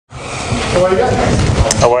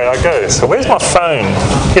Away I go. So where's my phone?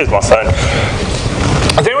 Here's my phone.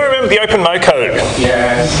 Does anyone remember the OpenMoko?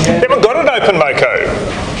 Yes. Anyone got an OpenMoko?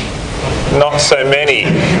 Not so many.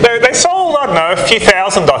 They sold, I don't know, a few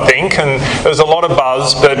thousand, I think, and there was a lot of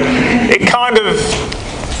buzz, but it kind of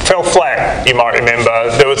fell flat, you might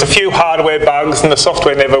remember. There was a few hardware bugs and the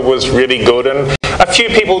software never was really good, and a few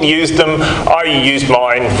people used them. I used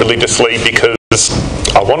mine religiously because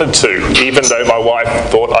I wanted to, even though my wife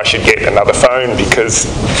thought I should get another phone because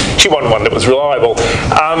she wanted one that was reliable.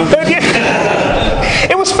 But yeah,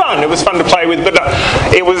 it was fun. It was fun to play with, but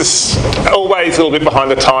it was always a little bit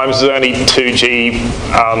behind the times. There was only 2G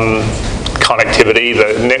connectivity.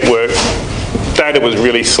 The network data was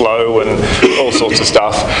really slow and all sorts of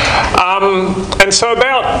stuff. And so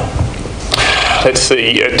about, let's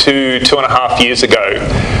see, 2.5 years ago,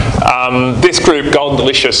 this group, Golden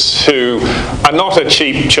Delicious, who are not a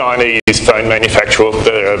cheap Chinese phone manufacturer,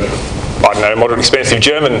 they're, I don't know, moderate expensive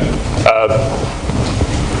German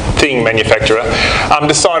thing manufacturer,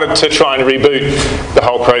 decided to try and reboot the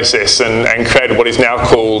whole process and created what is now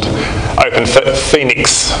called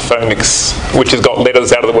OpenPhoenux, which has got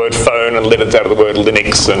letters out of the word phone and letters out of the word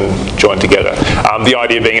Linux and joined together. The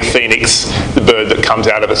idea being a phoenix, the bird that comes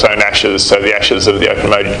out of its own ashes, so the ashes of the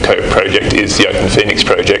OpenMoko project is the OpenPhoenux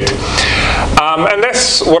project. And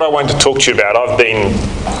that's what I wanted to talk to you about. I've been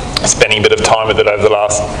spending a bit of time with it over the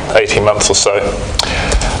last 18 months or so.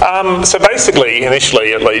 So basically,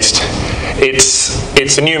 initially at least,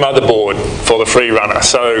 it's a new motherboard for the free runner.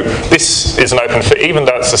 So this is an even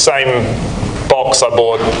though it's the same box I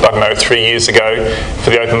bought, I don't know, 3 years ago for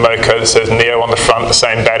the OpenMoko that says Neo on the front, the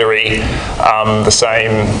same battery, the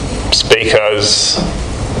same speakers,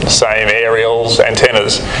 the same aerials,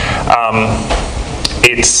 antennas.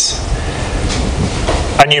 It's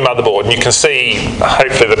a new motherboard, and you can see,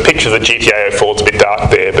 hopefully the picture of the GTA 04 is a bit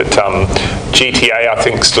dark there, but GTA I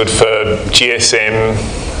think stood for GSM,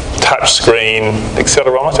 touchscreen,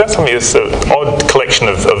 accelerometer, something that's an odd collection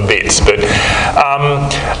of bits. But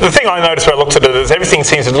the thing I noticed when I looked at it is everything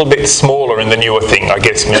seems a little bit smaller in the newer thing, I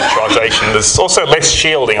guess, miniaturisation. There's also less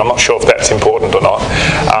shielding. I'm not sure if that's important or not.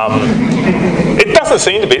 It doesn't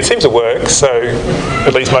seem to be. It seems to work, so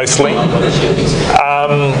at least mostly.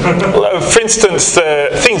 For instance,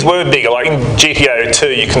 things were bigger. Like in GTA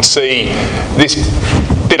 02, you can see this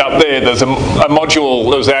bit up there. There's a module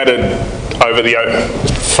that was added over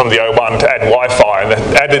from the 01 to add Wi-Fi, and they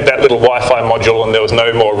added that little Wi-Fi module, and there was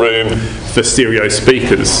no more room for stereo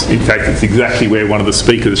speakers. In fact, it's exactly where one of the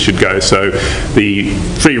speakers should go. So the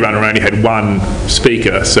free runner only had one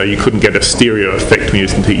speaker, so you couldn't get a stereo effect when you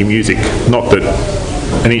listen to your music. Not that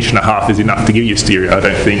 1.5 inches is enough to give you stereo, I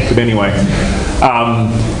don't think, but anyway.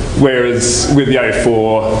 Whereas with the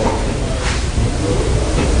 04,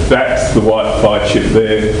 that's the Wi-Fi chip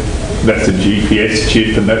there, that's a GPS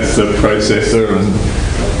chip, and that's the processor, and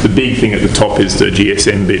the big thing at the top is the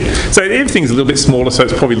GSM bit. So everything's a little bit smaller, so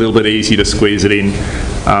it's probably a little bit easier to squeeze it in,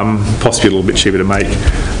 possibly a little bit cheaper to make.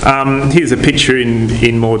 Here's a picture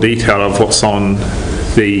in more detail of what's on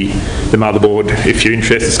the motherboard, if you're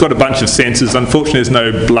interested. It's got a bunch of sensors. Unfortunately, there's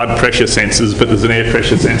no blood pressure sensors, but there's an air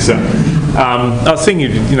pressure sensor. I was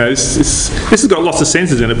thinking, you know, this has got lots of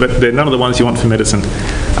sensors in it, but they're none of the ones you want for medicine.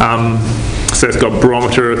 So it's got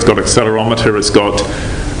barometer, it's got accelerometer, it's got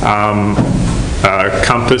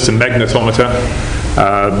compass and magnetometer,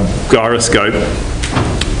 gyroscope.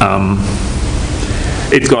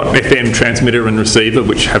 It's got FM transmitter and receiver,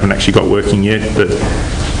 which haven't actually got working yet, but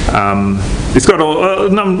it's got a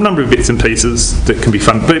number of bits and pieces that can be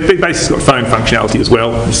fun. But basically it's got phone functionality as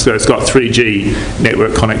well. So it's got 3G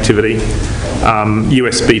network connectivity,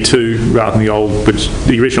 USB 2 rather than the old, which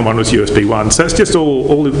the original one was USB 1. So it's just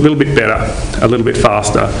all a little bit better, a little bit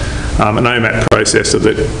faster. An OMAP processor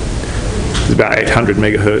that is about 800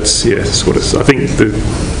 megahertz. Yeah, that's what it's. I think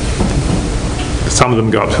some of them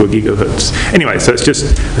go up to 1 gigahertz. Anyway, so it's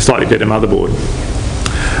just a slightly better motherboard.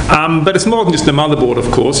 But it's more than just a motherboard,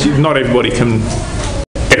 of course. Not everybody can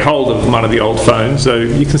get hold of one of the old phones, so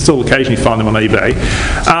you can still occasionally find them on eBay.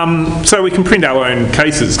 So we can print our own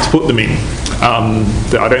cases to put them in.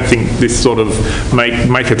 I don't think this sort of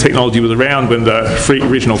maker technology was around when the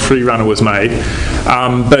original free runner was made.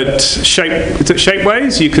 But it's at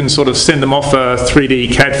Shapeways. You can sort of send them off a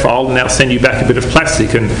 3D CAD file, and they'll send you back a bit of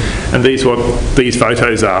plastic. And these are what these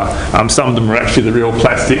photos are. Some of them are actually the real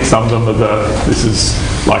plastic. Some of them are this is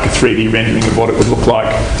like a 3D rendering of what it would look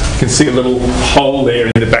like. You can see a little hole there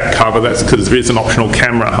in the back cover. That's because there is an optional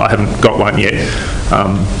camera. I haven't got one yet.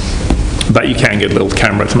 But you can get a little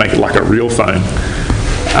camera to make it like a real phone.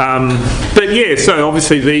 But yeah, so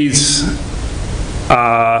obviously these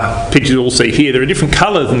pictures you'll see here, they're a different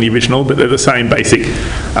colour than the original, but they're the same basic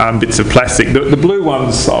bits of plastic. The blue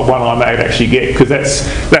one's one I may actually get, because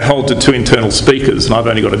that holds the 2 internal speakers, and I've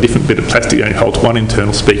only got a different bit of plastic that only holds 1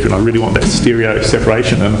 internal speaker, and I really want that stereo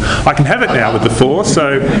separation, and I can have it now with the 4,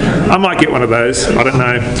 so I might get one of those. I don't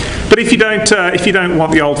know. But if you don't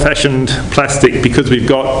want the old-fashioned plastic, because we've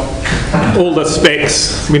got all the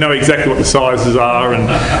specs, we know exactly what the sizes are, and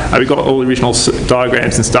we've got all the original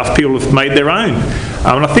diagrams and stuff, people have made their own.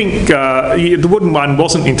 And I think the wooden one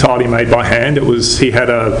wasn't entirely made by hand. He had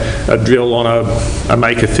a drill on a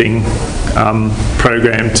maker thing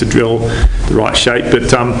program to drill the right shape,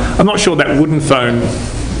 but I'm not sure that wooden phone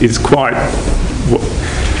is quite.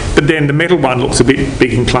 But then the metal one looks a bit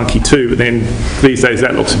big and clunky too. But then these days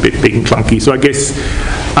that looks a bit big and clunky. So I guess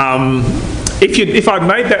if I'd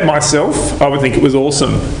made that myself, I would think it was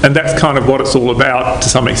awesome. And that's kind of what it's all about to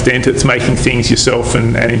some extent. It's making things yourself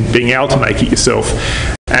and being able to make it yourself.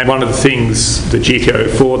 And one of the things the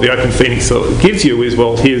GTO4, the OpenPhoenux gives you is,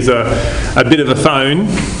 well, here's a bit of a phone,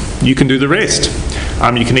 you can do the rest.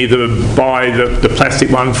 You can either buy the plastic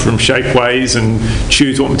one from Shapeways and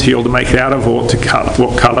choose what material to make it out of, or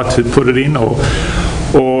what colour to put it in, or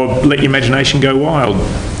let your imagination go wild.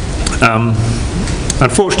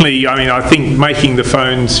 Unfortunately, I think making the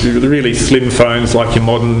phones, the really slim phones like your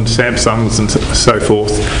modern Samsungs and so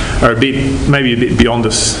forth, are maybe a bit beyond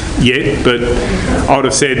us yet, but I would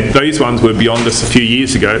have said these ones were beyond us a few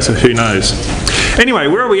years ago, so who knows. Anyway,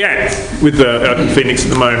 where are we at with the OpenPhoenux at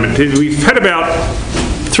the moment? We've had about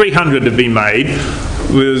 300 have been made.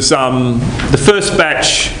 The first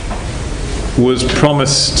batch was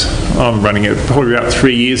promised, I'm running it probably about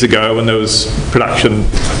 3 years ago when there was production,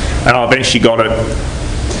 and I eventually got it,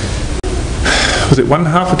 was it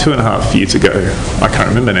 1.5 or 2.5 years ago? I can't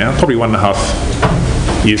remember now, probably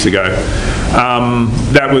 1.5 years ago.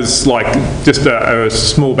 That was like just a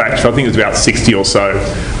small batch, I think it was about 60 or so,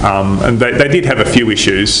 and they did have a few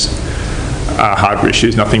issues, hardware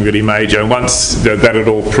issues, nothing really major. And once that had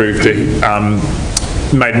all proved it,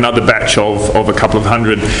 made another batch of a couple of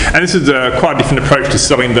hundred. And this is quite a different approach to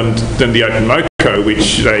selling them than the OpenMoco,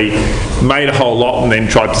 which they made a whole lot and then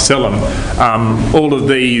tried to sell them. All of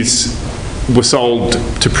these were sold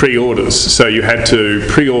to pre-orders, so you had to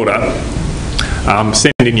pre-order,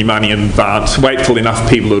 send in your money in advance, wait till enough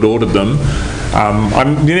people had ordered them. I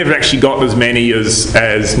never actually got as many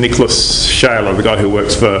as Nicholas Shaler, the guy who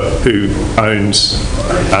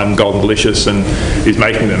owns Golden Delicious and is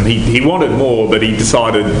making them. He wanted more, but he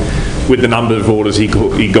decided with the number of orders he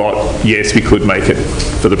got, yes, we could make it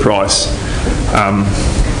for the price.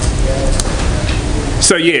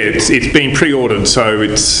 So yeah, it's been pre-ordered, so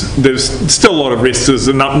there's still a lot of risks. There's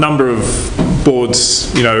a number of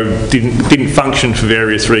boards, didn't function for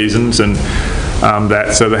various reasons, and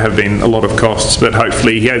so there have been a lot of costs. But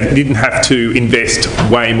hopefully, he didn't have to invest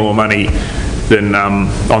way more money than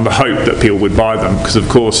on the hope that people would buy them. Because of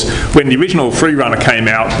course, when the original Freerunner came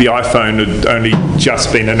out, the iPhone had only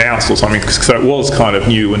just been announced or something, so it was kind of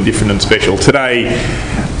new and different and special. Today,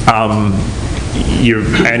 your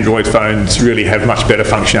Android phones really have much better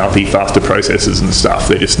functionality, faster processors and stuff.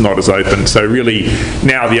 They're just not as open. So really,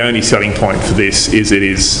 now the only selling point for this is it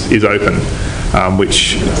is open,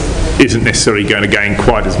 which isn't necessarily going to gain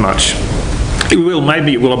quite as much.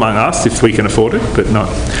 Maybe it will among us if we can afford it, but not.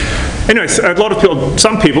 Anyway, so a lot of people,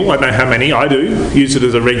 some people, I don't know how many, I do, use it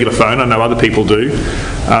as a regular phone. I know other people do.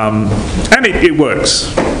 And it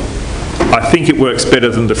works. I think it works better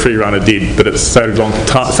than the Freerunner did, but it's such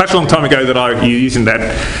a long time ago that I using that.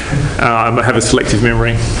 I have a selective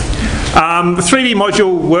memory. The 3D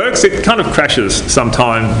module works. It kind of crashes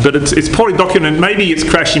sometimes, but it's probably documented. Maybe it's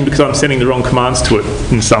crashing because I'm sending the wrong commands to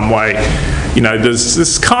it in some way. There's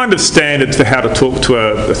this kind of standards for how to talk to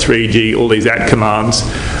a 3G, all these add commands,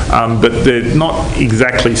 but they're not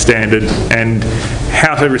exactly standard, and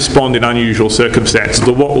how to respond in unusual circumstances,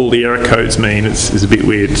 or what all the error codes mean is a bit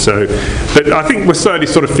weird. So, but I think we're slowly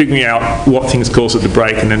sort of figuring out what things cause it to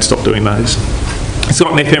break and then stop doing those. It's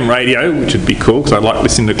got an FM radio, which would be cool because I like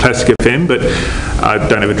listening to classic FM, but I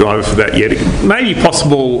don't have a driver for that yet. It may be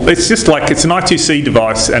possible. It's just like it's an I2C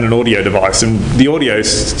device and an audio device, and the audio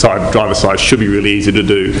side, driver side, should be really easy to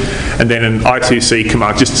do. And then an I2C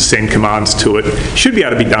command, just to send commands to it, should be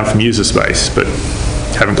able to be done from user space, but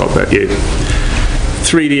haven't got that yet.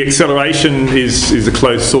 3D acceleration is a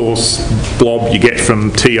closed source blob you get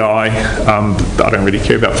from TI. I don't really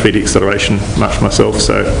care about 3D acceleration much myself,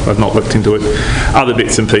 so I've not looked into it. Other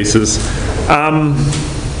bits and pieces.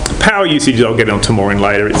 Power usage I'll get onto more in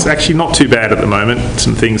later. It's actually not too bad at the moment.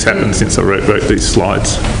 Some things happened since I wrote these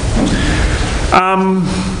slides.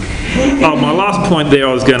 Oh, my last point there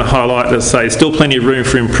I was going to highlight, let's say, still plenty of room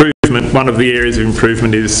for improvement. One of the areas of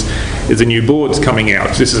improvement is the new boards coming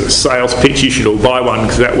out. This is a sales pitch. You should all buy one,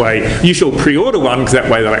 because that way, you should all pre-order one, because that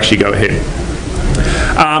way they'll actually go ahead.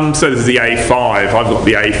 So this is the A5, I've got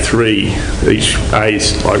the A3, each A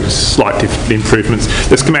is like slight improvements.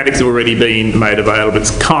 The schematics have already been made available,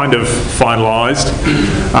 it's kind of finalised.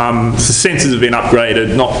 The sensors have been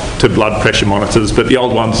upgraded, not to blood pressure monitors, but the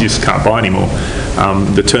old ones you just can't buy anymore.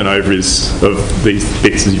 The turnover of these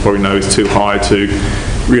bits, as you probably know, is too high to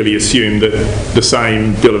really assume that the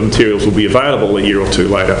same bill of materials will be available a year or two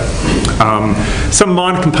later. Some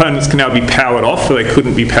minor components can now be powered off, so they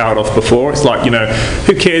couldn't be powered off before. It's like,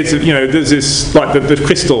 who cares, there's this, like the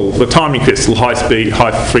crystal, the timing crystal, high speed,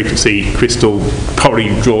 high frequency crystal probably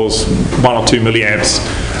draws 1 or 2 milliamps.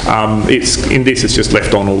 It's just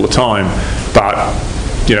left on all the time. But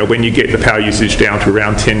when you get the power usage down to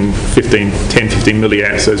around 10, 15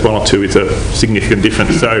 milliamps, there's 1 or 2 is a significant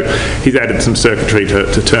difference. So he's added some circuitry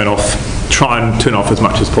to try and turn off as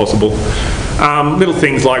much as possible. Little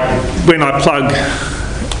things like when I plug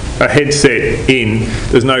a headset in,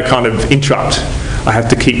 there's no kind of interrupt. I have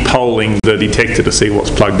to keep polling the detector to see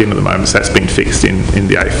what's plugged in at the moment, so that's been fixed in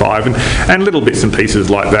the A5, and little bits and pieces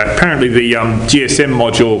like that. Apparently the GSM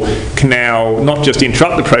module can now not just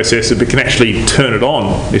interrupt the processor, but can actually turn it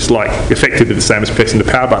on. It's like effectively the same as pressing the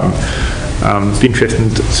power button. It's interesting.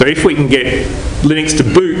 So if we can get Linux to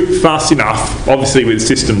boot fast enough, obviously with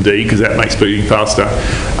systemd, because that makes booting faster,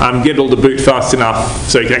 get it all to boot fast enough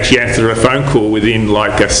so you can actually answer a phone call within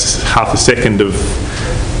like half a second of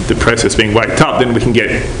the process being waked up, then we can get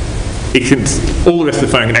all the rest of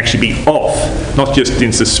the phone can actually be off, not just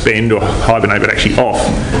in suspend or hibernate, but actually off.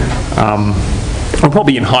 Or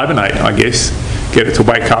probably in hibernate, I guess, get it to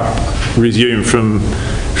wake up, resume from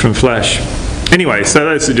flash. Anyway, so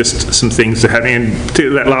those are just some things to have. And to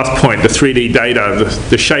that last point, the 3D data,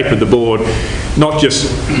 the shape of the board, not just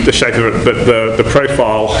the shape of it, but the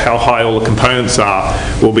profile, how high all the components are,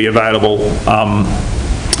 will be available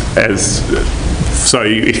so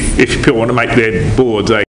if people want to make their boards,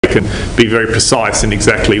 they can be very precise in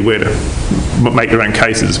exactly where to make their own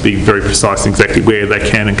cases, be very precise in exactly where they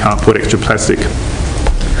can and can't put extra plastic.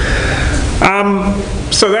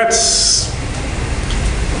 So that's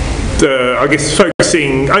I guess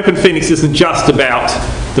focusing. OpenPhoenux isn't just about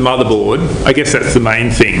the motherboard. I guess that's the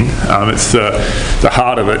main thing. It's the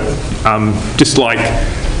heart of it. Just like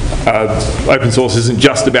open source isn't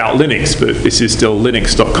just about Linux, but this is still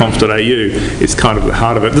Linux.conf.au. It's kind of the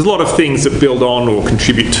heart of it. There's a lot of things that build on or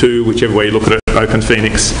contribute to, whichever way you look at it,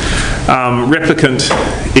 OpenPhoenix. Replicant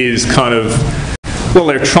is kind of, well,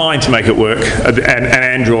 they're trying to make it work. And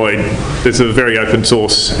Android, there's a very open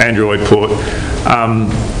source Android port.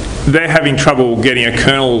 They're having trouble getting a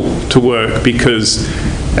kernel to work because,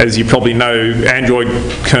 as you probably know, Android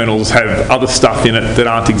kernels have other stuff in it that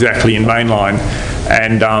aren't exactly in mainline.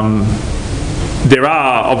 And there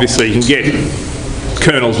are, obviously, you can get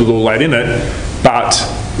kernels with all that in it, but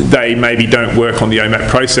they maybe don't work on the OMAP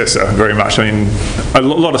processor very much. I mean, a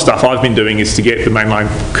lot of stuff I've been doing is to get the mainline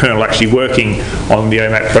kernel actually working on the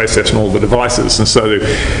OMAP processor and all the devices. And so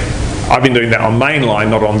I've been doing that on mainline,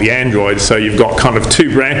 not on the Android. So you've got kind of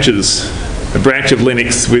two branches, a branch of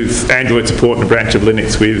Linux with Android support and a branch of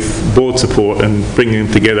Linux with board support, and bringing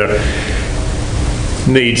them together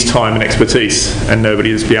needs time and expertise, and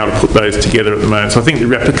nobody has been able to put those together at the moment. So I think the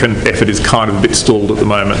replicant effort is kind of a bit stalled at the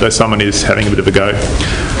moment, though someone is having a bit of a go.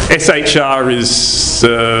 SHR is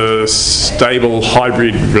a stable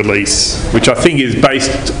hybrid release, which I think is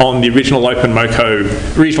based on the original code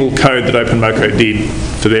that OpenMoko did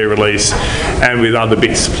for their release, and with other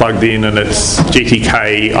bits plugged in, and it's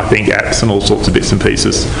GTK, I think, apps and all sorts of bits and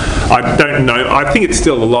pieces. I don't know, I think it's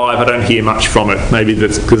still alive, I don't hear much from it. Maybe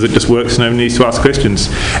that's because it just works and nobody needs to ask questions.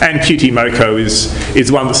 And QTMoko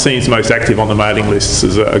is one that seems most active on the mailing lists.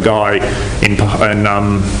 As a guy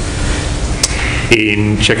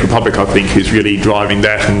in Czech Republic, I think, who's really driving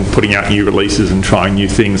that and putting out new releases and trying new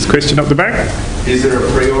things. Question up the back? Is there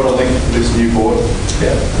a pre-order link for this new board?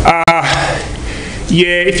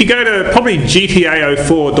 Yeah, if you go to probably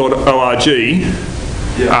gtao4.org,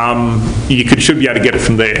 you should be able to get it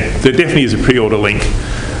from there. There definitely is a pre-order link.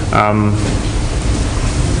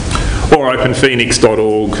 Or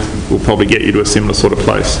openphoenix.org will probably get you to a similar sort of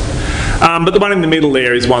place. But the one in the middle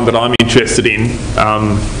there is one that I'm interested in.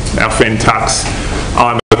 Our friend Tux.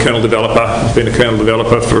 I'm a kernel developer. I've been a kernel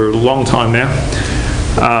developer for a long time now.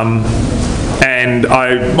 And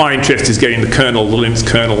my interest is getting the kernel, the Linux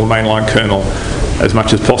kernel, the mainline kernel, as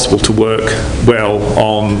much as possible to work well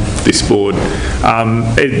on this board.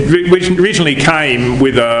 It originally came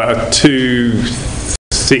with a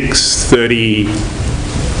 6, 30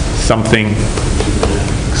 something.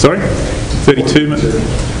 Sorry? 32?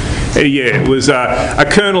 Yeah, it was a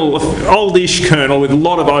kernel, oldish kernel with a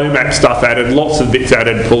lot of OMAP stuff added, lots of bits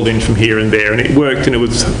added, pulled in from here and there, and it worked, and it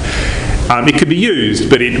was... it could be used,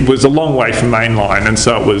 but it was a long way from mainline, and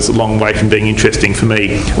so it was a long way from being interesting for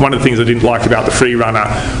me. One of the things I didn't like about the free runner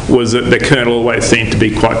was that the kernel always seemed to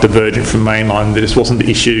be quite divergent from mainline. There just wasn't the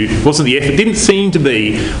issue, wasn't the effort, didn't seem to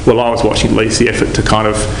be, well, I was watching at least, the effort to kind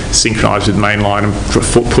of synchronise with mainline and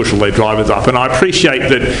push all their drivers up. And I appreciate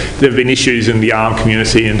that there have been issues in the ARM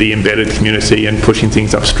community and the embedded community, and pushing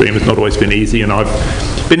things upstream has not always been easy, and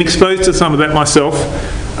I've been exposed to some of that myself.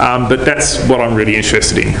 But that's what I'm really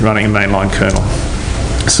interested in, running a mainline kernel.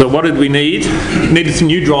 So what did we need? Needed some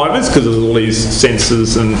new drivers, because there's all these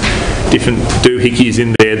sensors and different doohickeys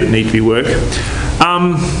in there that need to be worked.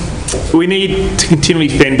 We need to continually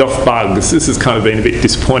fend off bugs. This has kind of been a bit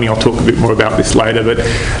disappointing. I'll talk a bit more about this later, but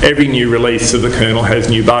every new release of the kernel has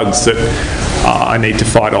new bugs that I need to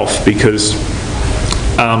fight off, because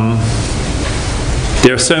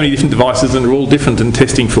there are so many different devices and they're all different, and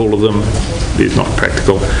testing for all of them is not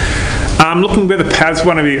practical. Looking where the paths,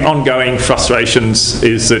 one of the ongoing frustrations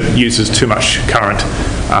is that it uses too much current.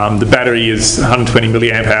 The battery is 120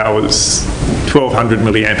 milliamp hours, 1200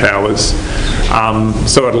 milliamp hours.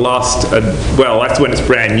 So it'll last, well, that's when it's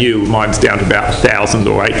brand new. Mine's down to about 1000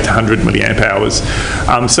 or 800 milliamp hours.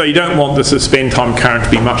 So you don't want the suspend time current to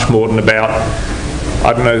be much more than about,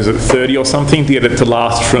 I don't know, is it 30 or something, to get it to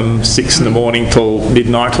last from 6 in the morning till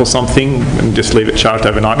midnight or something, and just leave it charged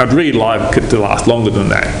overnight. And I'd really like it to last longer than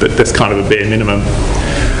that, but that's kind of a bare minimum.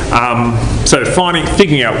 So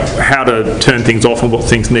figuring out how to turn things off and what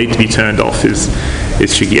things need to be turned off is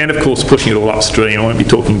tricky. And of course, pushing it all upstream. I won't be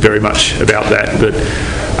talking very much about that, but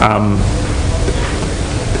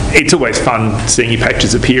it's always fun seeing your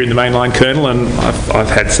patches appear in the mainline kernel, and I've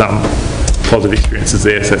had some positive experiences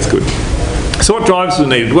there, so that's good. So what drivers are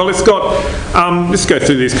needed? Well, it's got, let's go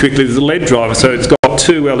through this quickly. There's a LED driver, so it's got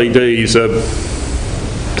 2 LEDs.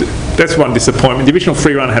 That's one disappointment. The original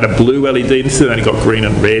free runner had a blue LED, this has only got green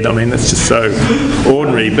and red. I mean, that's just so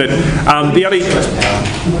ordinary. But the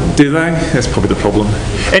LED, do they? That's probably the problem.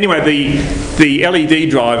 Anyway, the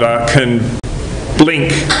LED driver can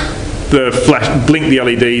blink the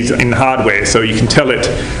LEDs in hardware, so you can tell it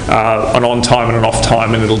an on time and an off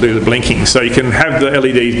time, and it'll do the blinking. So you can have the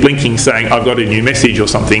LEDs blinking saying, I've got a new message or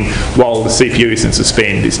something, while the CPU is in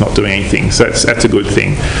suspend, it's not doing anything. So that's a good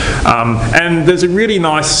thing. And there's a really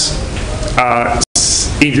nice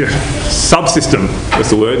subsystem, was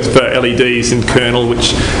the word, for LEDs in kernel,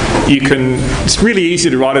 which it's really easy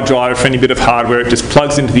to write a driver for any bit of hardware. It just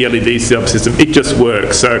plugs into the LED subsystem. It just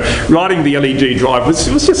works. So writing the LED driver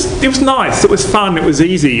it was nice. It was fun. It was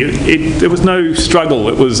easy. There was no struggle.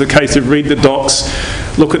 It was a case of read the docs,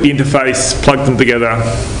 look at the interface, plug them together,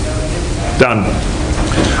 done.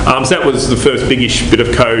 So that was the first biggish bit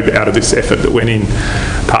of code out of this effort that went in,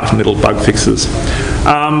 apart from little bug fixes.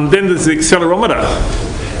 Then there's the accelerometer.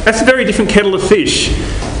 That's a very different kettle of fish,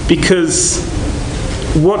 because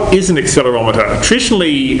what is an accelerometer?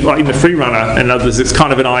 Traditionally, like in the free runner and others, it's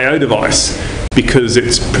kind of an I/O device, because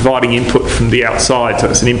it's providing input from the outside, so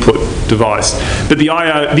it's an input device. But the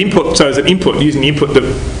input, so as an input, using the input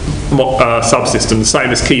subsystem, the same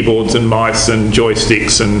as keyboards and mice and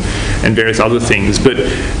joysticks and various other things. But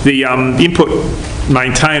the input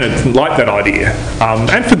maintainer didn't like that idea,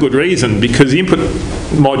 and for good reason, because the input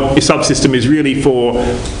subsystem is really for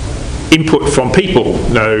input from people,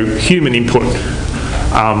 no human input.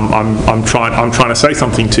 I'm trying to say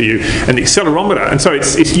something to you, and the accelerometer, and so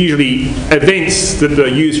it's usually events that the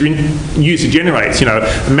user generates. You know,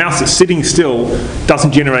 a mouse that's sitting still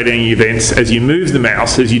doesn't generate any events. As you move the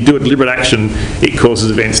mouse, as you do a deliberate action, it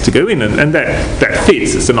causes events to go in, and that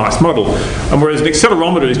fits. It's a nice model. And whereas an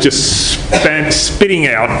accelerometer is just spitting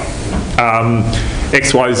out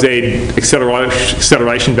XYZ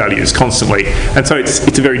acceleration values constantly, and so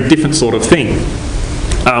it's a very different sort of thing.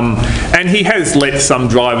 And he has let some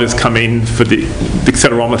drivers come in for the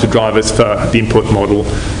accelerometer drivers for the input model,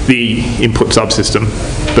 the input subsystem,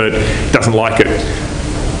 but doesn't like it.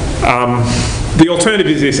 The alternative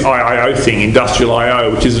is this IIO thing, industrial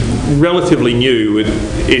I/O, which is relatively new.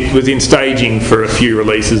 It was in staging for a few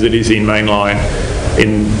releases. It is in mainline.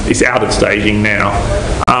 It's out of staging now.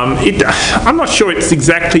 I'm not sure it's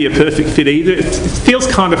exactly a perfect fit either. It feels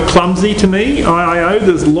kind of clumsy to me, IIO.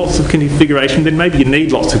 There's lots of configuration. Then maybe you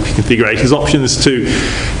need lots of configurations, options so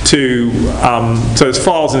there's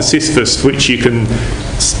files in sysfs which you can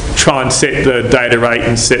try and set the data rate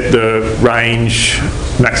and set the range,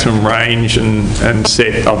 maximum range, and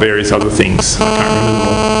set various other things. I can't remember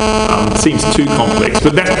them all. It seems too complex,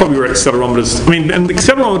 but that's probably where accelerometers, and the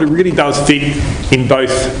accelerometer really does fit in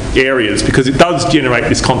both areas because it does generate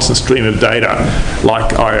this constant stream of data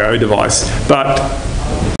like IO device, but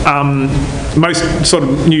most sort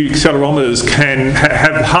of new accelerometers can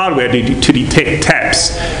have hardware to detect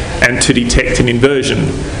taps and to detect an inversion,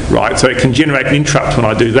 right? So it can generate an interrupt when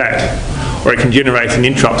I do that, or it can generate an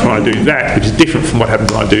interrupt when I do that, which is different from what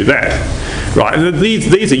happens when I do that, right? And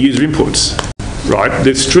these are user inputs, right?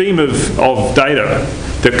 The stream of data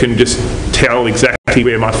that can just tell exactly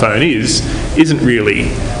where my phone isn't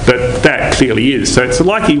really, but that clearly is. So it's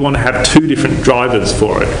likely you want to have two different drivers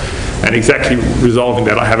for it. And exactly resolving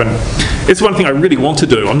that, it's one thing I really want to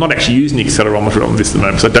do. I'm not actually using the accelerometer on this at the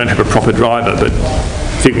moment because I don't have a proper driver, but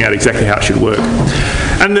figuring out exactly how it should work.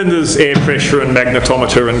 And then there's air pressure and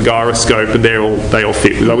magnetometer and gyroscope, and they all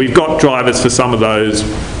fit. So we've got drivers for some of those.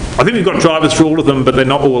 I think we've got drivers for all of them, but they're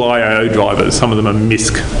not all IO drivers. Some of them are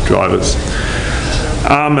MISC drivers.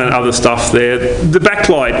 And other stuff there. The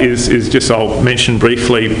backlight is just, I'll mention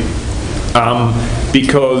briefly,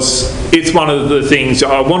 because it's one of the things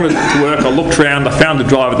I wanted it to work. I looked around, I found a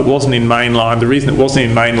driver that wasn't in mainline. The reason it wasn't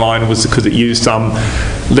in mainline was because it used some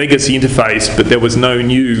legacy interface, but there was no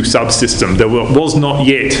new subsystem. There was not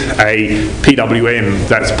yet a PWM,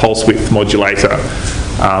 that's pulse width modulator,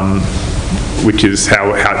 which is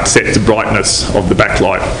how it sets the brightness of the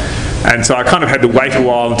backlight. And so I kind of had to wait a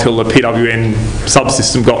while until the PWM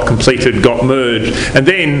subsystem got completed, got merged. And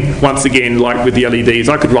then, once again, like with the LEDs,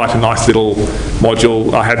 I could write a nice little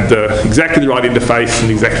module. I had exactly the right interface and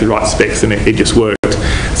exactly the right specs, and it just worked.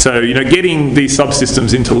 So, getting these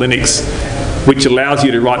subsystems into Linux, which allows you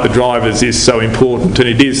to write the drivers, is so important, and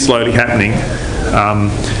it is slowly happening.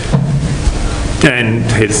 And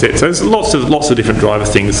headsets. So there's lots of different driver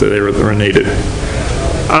things that are needed.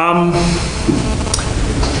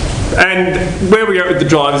 And where we go with the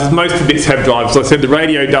drivers is most of the bits have drivers. Like I said, the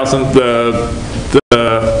radio doesn't, the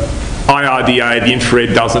IRDA, the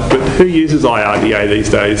infrared doesn't, but who uses IRDA these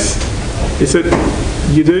days? Is it,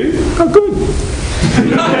 you do? Oh, good.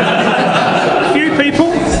 A few people?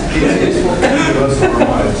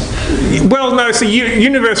 Well, no, so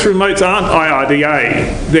universal remotes aren't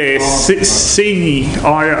IRDA, they're CIR.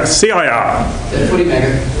 40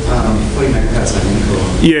 megahertz, I think.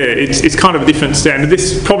 Yeah, it's kind of a different standard.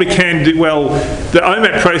 This probably can do well. The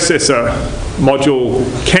OMAP processor module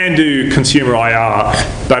can do consumer IR,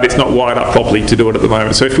 but it's not wired up properly to do it at the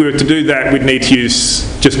moment. So if we were to do that, we'd need to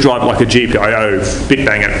just drive like a GPIO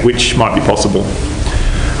bitbanger, which might be possible.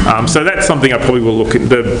 So that's something I probably will look at.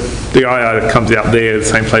 The IR that comes out there, the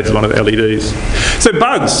same place as one of the LEDs. So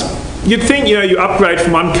bugs. You'd think, you upgrade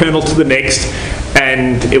from one kernel to the next,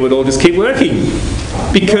 and it would all just keep working.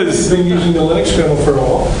 Because you've been using the Linux kernel for a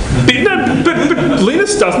while. But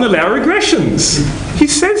Linux doesn't allow regressions. He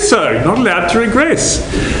says so, not allowed to regress.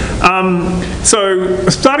 So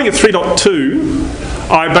starting at 3.2,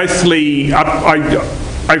 I basically,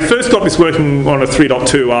 I first got this working on a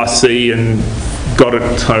 3.2 RC and got it,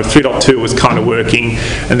 3.2 was kind of working,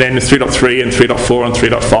 and then 3.3 and 3.4 and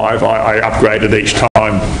 3.5 I upgraded each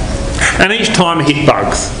time. And each time I hit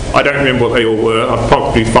bugs. I don't remember what they all were. I'll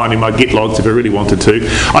probably find in my Git logs if I really wanted to.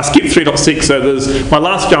 I skipped 3.6, so my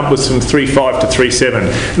last jump was from 3.5 to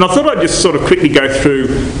 3.7. And I thought I'd just sort of quickly go through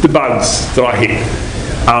the bugs that I hit.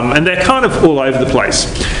 And they're kind of all over the place.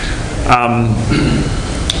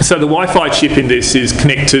 So the Wi-Fi chip in this is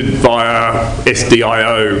connected via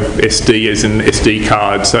SDIO, SD as in SD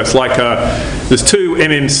card. So it's like there's two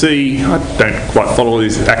MMC, I don't quite follow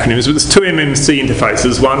these acronyms, but there's two MMC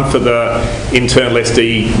interfaces, one for the internal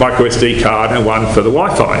SD, micro SD card, and one for the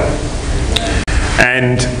Wi-Fi.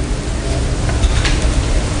 And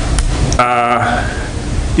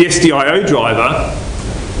the SDIO driver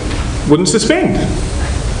wouldn't suspend.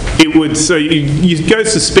 It would, so you go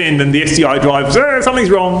suspend and the SDI drive,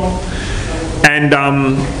 something's wrong. And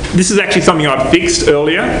this is actually something I'd fixed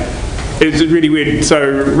earlier. It was really weird. So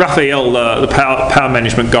Raphael, the power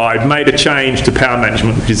management guy, made a change to power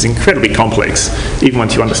management, which is incredibly complex. Even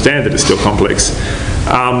once you understand it, it's still complex.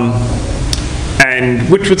 And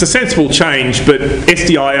which was a sensible change, but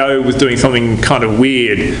SDIO was doing something kind of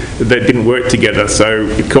weird that didn't work together. So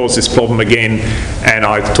it caused this problem again, and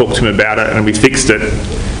I talked to him about it, and we fixed it.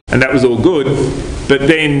 And that was all good, but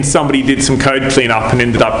then somebody did some code cleanup and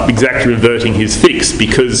ended up exactly reverting his fix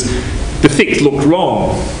because the fix looked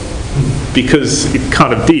wrong. Because it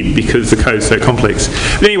kind of did, because the code's so complex.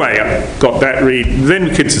 But anyway, I got that read. Then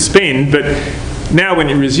we could suspend, but Now when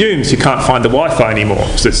it resumes, you can't find the Wi-Fi anymore.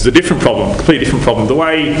 So this is a different problem, completely different problem. The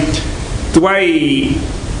way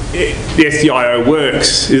the SDIO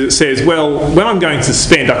works is it says, well, when I'm going to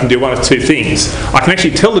suspend, I can do one of two things. I can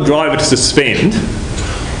actually tell the driver to suspend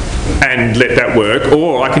and let that work,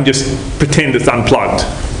 or I can just pretend it's unplugged.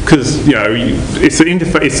 Because, you know, it's an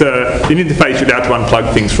interface you're allowed to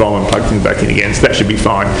unplug things from and plug things back in again, so that should be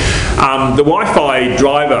fine. The Wi-Fi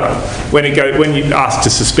driver, when you ask to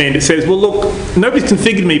suspend, it says, well, look, nobody's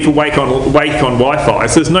configured me for wake on Wi-Fi,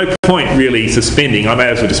 so there's no point really suspending. I may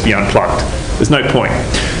as well just be unplugged. There's no point.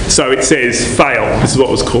 So it says fail. This is what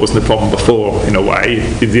was causing the problem before, in a way.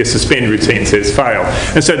 The suspend routine says fail.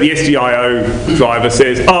 And so the SDIO driver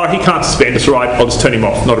says, oh, he can't suspend, it's all right, I'll just turn him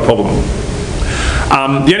off, not a problem.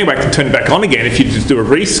 The only way I can turn it back on again if you just do a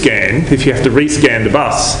rescan, if you have to rescan the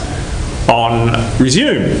bus on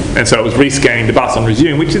resume. And so it was rescanning the bus on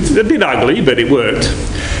resume, which is a bit ugly, but it worked.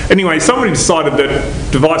 Anyway, somebody decided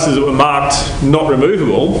that devices that were marked not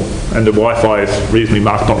removable, and the Wi-Fi is reasonably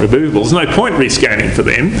marked not removable, there's no point rescanning for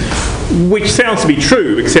them, which sounds to be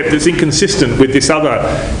true, except it's inconsistent with this other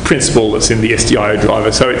principle that's in the SDIO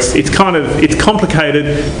driver. So it's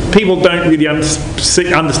complicated. People don't really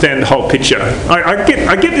understand the whole picture. I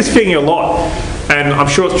get this feeling a lot, and I'm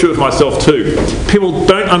sure it's true of myself too. People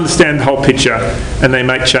don't understand the whole picture, and they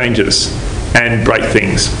make changes and break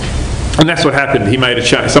things. And that's what happened.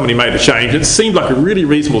 Somebody made a change. It seemed like a really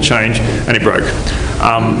reasonable change, and it broke.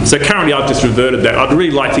 So currently I've just reverted that. I'd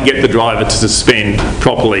really like to get the driver to suspend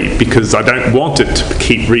properly, because I don't want it to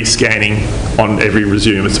keep rescanning on every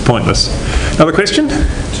resume. It's pointless. Another question?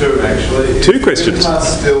 Two, actually. Two questions. Isn't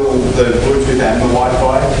still the Bluetooth and the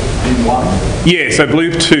Wi-Fi in one? Yeah, so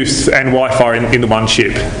Bluetooth and Wi-Fi in the one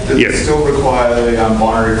chip. Does it still require the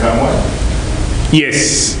binary firmware?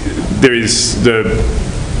 Yes, there is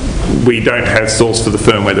we don't have source for the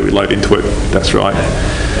firmware that we load into it. That's right.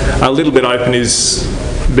 A little bit open is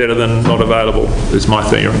better than not available, is my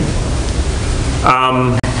theory.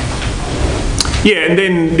 Yeah, and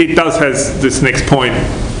then it does has this next point.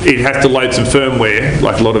 It has to load some firmware,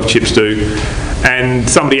 like a lot of chips do. And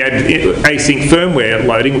somebody had async firmware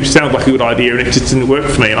loading, which sounds like a good idea, and it just didn't work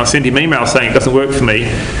for me. And I sent him email saying it doesn't work for me.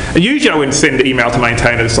 And usually I would send email to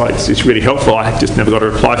maintainers, like it's really helpful. I just never got a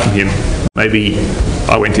reply from him. Maybe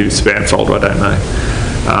I went to his spam folder, I don't know.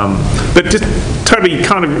 But just totally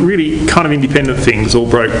really independent things all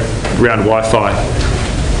broke around Wi-Fi.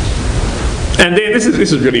 And then this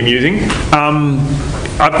is really amusing.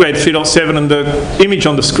 Upgrade 3.7, and the image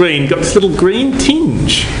on the screen got this little green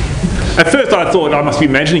tinge. At first I thought I must be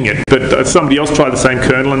imagining it, but somebody else tried the same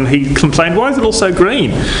kernel and he complained, why is it all so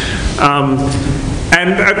green?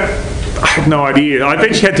 And I had no idea. I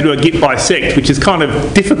eventually had to do a git bisect, which is kind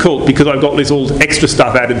of difficult because I've got this all extra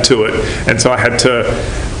stuff added to it, and so I had to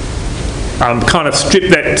kind of strip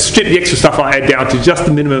the extra stuff I had down to just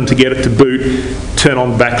the minimum to get it to boot, turn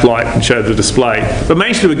on the backlight and show the display. But I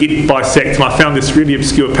managed to do a git bisect, and I found this really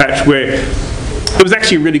obscure patch where it was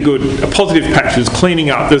actually really good. A positive patch was cleaning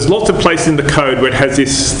up. There's lots of places in the code where it has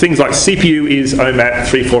this things like CPU is OMAP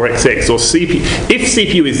 34XX, or if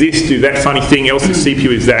CPU is this, do that funny thing, else if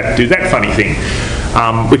CPU is that, do that funny thing,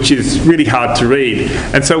 which is really hard to read.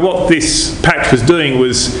 And so what this patch was doing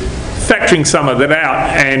was factoring some of that out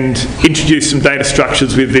and introduce some data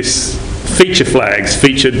structures with this feature flags,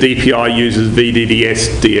 feature DPI uses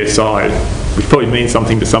VDDS DSI, which probably means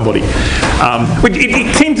something to somebody.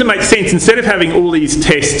 It tends to make sense. Instead of having all these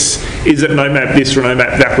tests, is it an OMAP this or an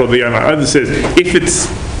OMAP that or the OMAP other, says if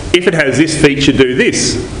it has this feature, do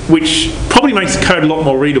this, which probably makes the code a lot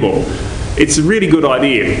more readable. It's a really good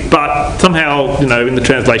idea, but somehow, in the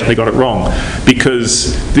translation they got it wrong,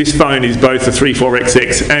 because this phone is both a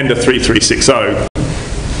 34XX and a 3360.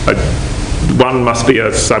 One must be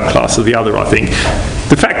a subclass of the other, I think.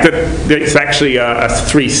 The fact that it's actually a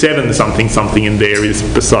 37 something in there is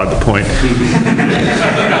beside the point.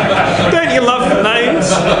 Don't you love the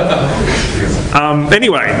names?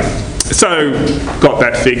 Anyway, so got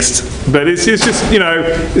that fixed. But it's just,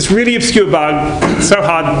 it's really obscure bug, so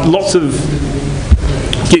hard, lots of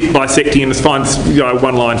git bisecting, and it's fine,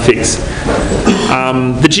 one line fix.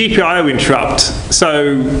 The GPIO interrupt.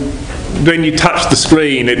 So when you touch the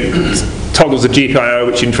screen, it toggles the GPIO,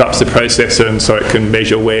 which interrupts the processor, and so it can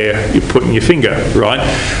measure where you're putting your finger, right?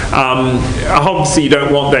 Obviously, you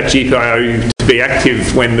don't want that GPIO to be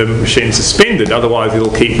active when the machine's suspended, otherwise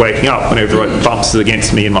it'll keep waking up whenever it bumps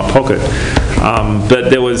against me in my pocket. But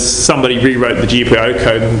there was somebody rewrote the GPIO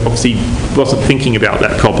code and obviously wasn't thinking about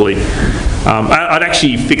that properly. I'd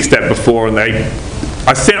actually fixed that before, and I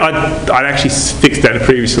I'd actually fixed that in a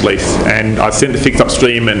previous release, and I sent the fix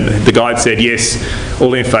upstream, and the guide said yes,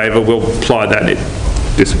 all in favour, we'll apply that, and it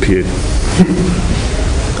disappeared.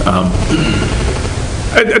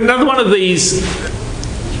 Another one of these,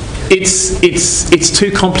 it's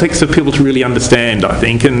too complex for people to really understand, I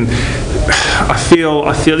think, and I feel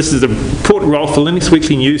this is an important role for Linux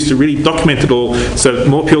Weekly News to really document it all so that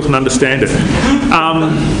more people can understand it.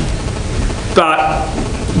 But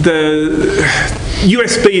the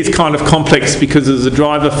USB is kind of complex because there's a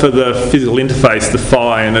driver for the physical interface, the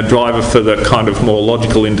PHY, and a driver for the kind of more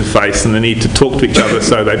logical interface, and they need to talk to each other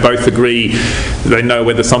so they both agree, they know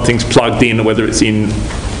whether something's plugged in or whether it's in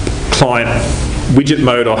client widget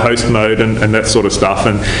mode or host mode and that sort of stuff.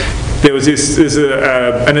 And there was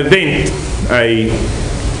an event,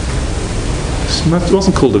 it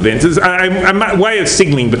wasn't called events, it's a way of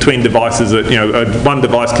signalling between devices that, one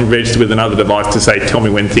device can register with another device to say, tell me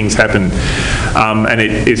when things happen. And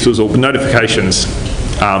it was all notifications,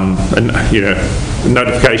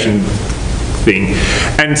 notification thing.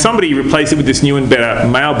 And somebody replaced it with this new and better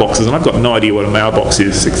mailboxes, and I've got no idea what a mailbox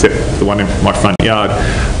is except the one in my front yard.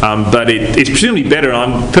 But it's presumably better,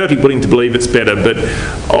 and I'm perfectly willing to believe it's better. But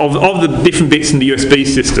of the different bits in the USB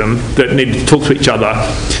system that needed to talk to each other,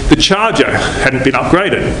 the charger hadn't been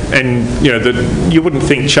upgraded. And you wouldn't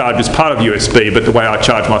think charge is part of USB, but the way I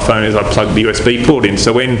charge my phone is I plug the USB port in.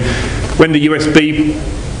 So when the USB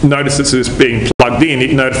notices it's being plugged in,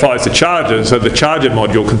 it notifies the charger, so the charger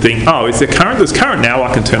module can think, oh, is there current? There's current now,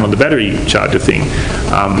 I can turn on the battery charger thing.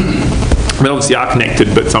 They obviously are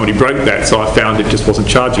connected, but somebody broke that, so I found it just wasn't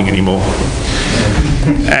charging anymore.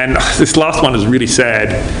 And this last one is really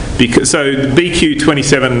sad, because so the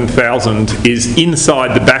BQ27000 is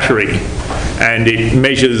inside the battery, and it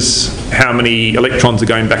measures how many electrons are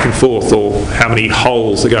going back and forth, or how many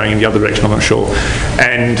holes are going in the other direction, I'm not sure.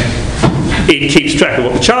 And it keeps track of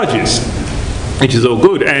what the charge is, which is all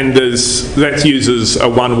good, and that uses a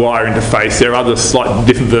one-wire interface. There are other slightly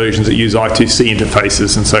different versions that use I2C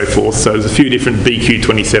interfaces and so forth, so there's a few different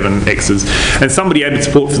BQ27Xs, and somebody added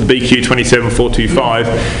support for the BQ27425,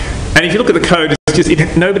 and if you look at the code,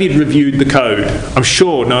 nobody had reviewed the code. I'm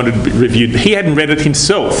sure no one had reviewed. He hadn't read it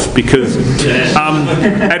himself, because it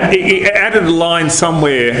added a line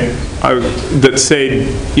somewhere that said,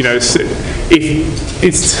 if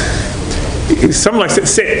it's something like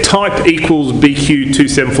set type equals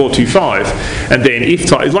BQ27425, and then if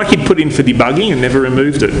type, it's like he'd put in for debugging and never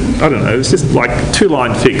removed it. I don't know, it's just like a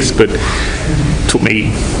two-line fix, but took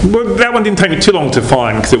me, well, that one didn't take me too long to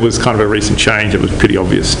find because it was kind of a recent change. It was pretty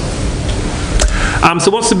obvious.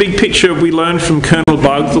 So what's the big picture we learned from kernel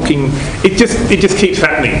bugs? It just keeps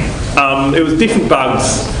happening. It was different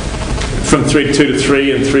bugs from 3.2 to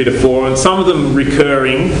 3 and 3 to 4, and some of them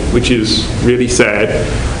recurring, which is really sad.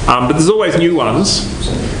 But there's always new ones,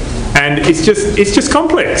 and it's just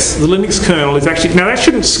complex. The Linux kernel is actually, now that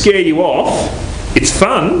shouldn't scare you off. It's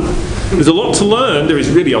fun. There's a lot to learn. There is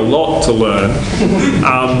really a lot to learn.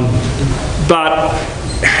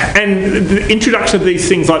 And the introduction of these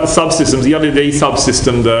things like the subsystems, the LED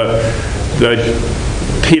subsystem, the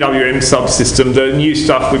PWM subsystem, the new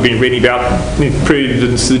stuff we've been reading about,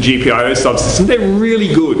 improvements to the GPIO subsystem, they're really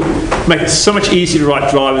good. Make it so much easier to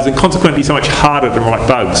write drivers and consequently so much harder to write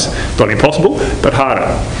bugs. Not impossible, but harder.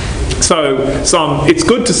 So it's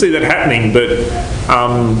good to see that happening, but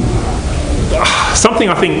something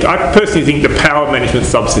I personally think the power management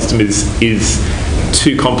subsystem is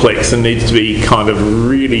too complex and needs to be kind of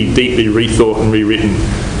really deeply rethought and rewritten.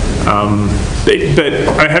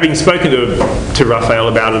 But having spoken to Raphael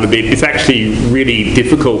about it a bit, it's actually really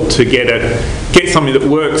difficult to get something that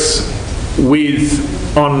works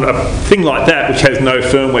on a thing like that, which has no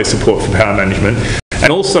firmware support for power management,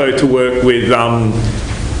 and also to work with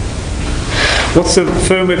what's the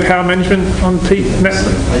firmware power management on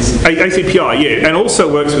ACPI, yeah, and also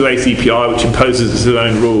works with ACPI, which imposes its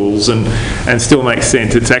own rules and still makes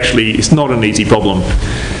sense. It's not an easy problem,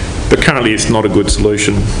 but currently it's not a good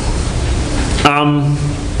solution.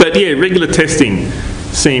 But yeah, regular testing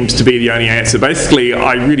seems to be the only answer. Basically,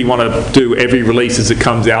 I really want to do every release as it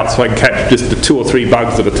comes out so I can catch just the 2 or 3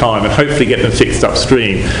 bugs at a time and hopefully get them fixed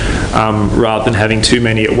upstream rather than having too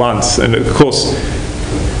many at once. And of course,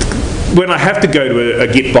 when I have to go to a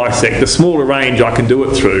Git bisect, the smaller range I can do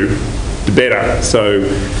it through, the better. So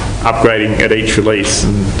upgrading at each release.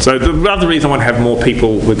 And so the other reason I want to have more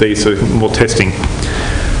people with these, so more testing.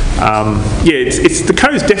 The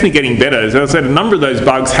code's definitely getting better. As I said, a number of those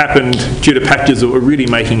bugs happened due to patches that were really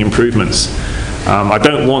making improvements. I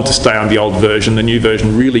don't want to stay on the old version. The new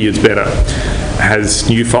version really is better. It has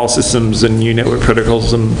new file systems and new network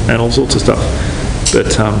protocols and all sorts of stuff.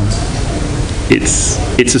 But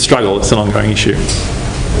it's a struggle. It's an ongoing issue.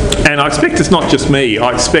 And I expect it's not just me.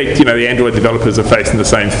 I expect, the Android developers are facing the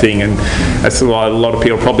same thing, and that's why a lot of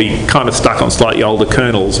people are probably kind of stuck on slightly older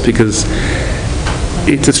kernels, because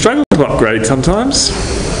it's a struggle to upgrade sometimes.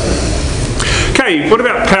 Okay, what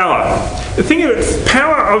about power? The thing is,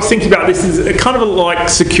 power, I was thinking about this, is kind of like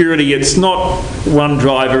security. It's not one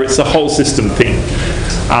driver, it's a whole system thing.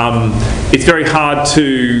 It's very hard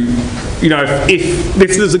to,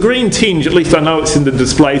 if there's a green tinge, at least I know it's in the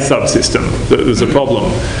display subsystem that there's a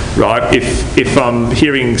problem, right? If I'm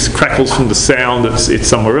hearing crackles from the sound, it's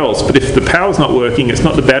somewhere else. But if the power's not working, it's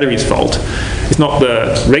not the battery's fault. It's not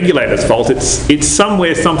the regulator's fault. It's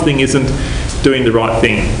somewhere something isn't doing the right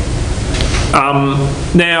thing.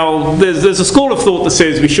 Now, there's a school of thought that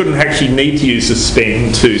says we shouldn't actually need to use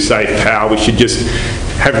suspend to save power. We should just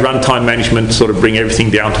have runtime management sort of bring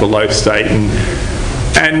everything down to a low state.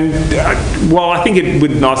 And while I think it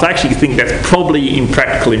would be nice, I actually think that's probably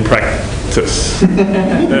impractical in practice.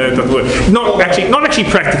 Not actually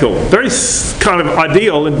practical. Very kind of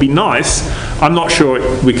ideal and be nice. I'm not sure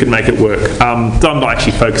we could make it work. So I'm not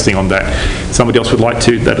actually focusing on that. If somebody else would like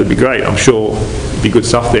to, that would be great. I'm sure it'd be good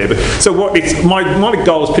stuff there. But so my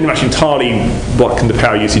goal is pretty much entirely what can the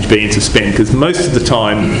power usage be in suspend, because most of the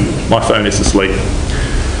time my phone is asleep.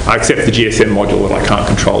 I accept the GSM module that I can't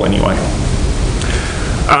control anyway.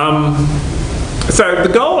 So the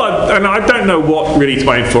goal, and I don't know what really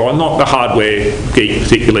to aim for. I'm not the hardware geek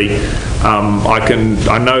particularly.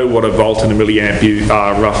 I know what a volt and a milliamp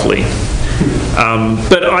are roughly.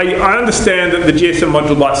 But I understand that the GSM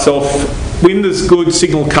module by itself, when there's good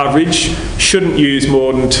signal coverage, shouldn't use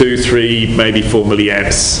more than 2, 3, maybe 4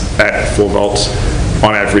 milliamps at 4 volts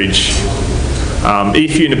on average.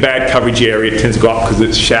 If you're in a bad coverage area, it tends to go up because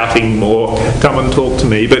it's shouting more, come and talk to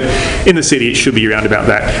me. But in the city, it should be around about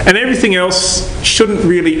that. And everything else shouldn't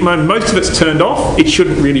really, most of it's turned off, it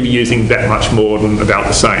shouldn't really be using that much more than about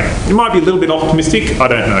the same. It might be a little bit optimistic, I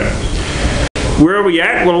don't know. Where are we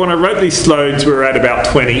at? Well, when I wrote these loads, we were at about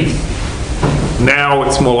 20. Now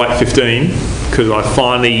it's more like 15, because I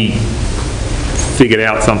finally figured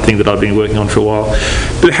out something that I've been working on for a while.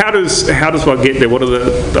 But how does one get there?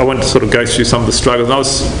 I want to sort of go through some of the struggles. And I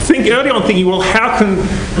was early on thinking, well, how can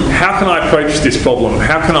I approach this problem?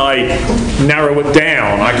 How can I narrow it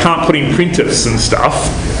down? I can't put in printfs and stuff.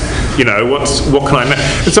 What can I know?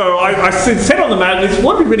 And so I said on the mail,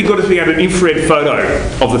 what would be really good if we had an infrared photo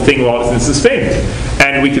of the thing while it's in suspend,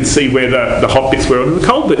 and we could see where the hot bits were and the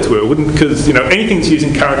cold bits were, because anything that's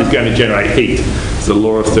using current is going to generate heat. It's the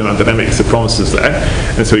law of thermodynamics that promises that,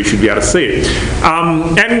 and so you should be able to see it.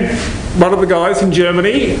 And one of the guys in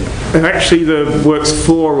Germany, who actually works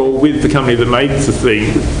for or with the company that made the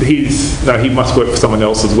thing, he must work for someone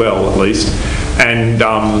else as well, at least, and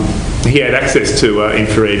he had access to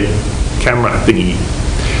infrared camera thingy.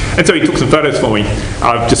 And so he took some photos for me.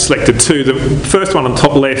 I've just selected 2. The first one on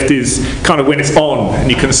top left is kind of when it's on,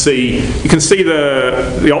 and you can see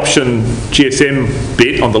the option GSM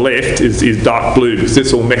bit on the left is dark blue, because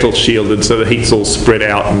it's all metal shielded, so the heat's all spread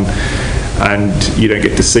out and you don't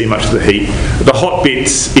get to see much of the heat. The hot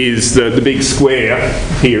bits is the big square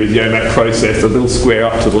here is the OMAP process. The little square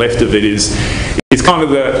up to the left of it is kind of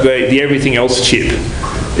the everything else chip.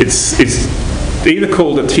 It's either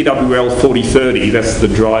called a TWL4030, that's the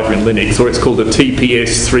driver in Linux, or it's called a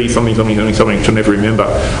TPS3 something, which I'll never remember.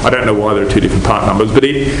 I don't know why there are 2 different part numbers, but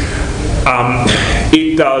it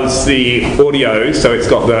does the audio, so it's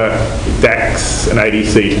got the DAX and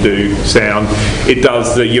ADC to do sound. It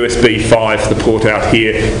does the USB 5, the port out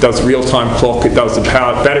here. It does real-time clock. It does the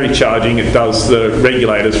battery charging. It does the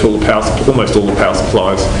regulators for all the almost all the power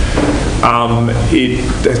supplies.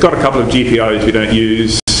 It's got a couple of GPIOs we don't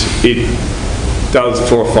use. It does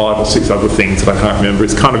 4 or 5 or 6 other things that I can't remember.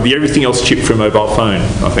 It's kind of the everything else chip for a mobile phone,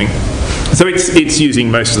 I think. So it's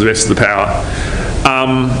using most of the rest of the power.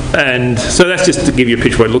 And so that's just to give you a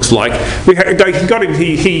picture of what it looks like.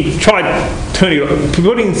 He tried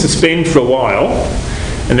putting in suspend for a while,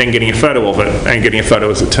 and then getting a photo of it, and getting a photo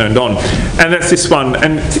as it turned on. And that's this one,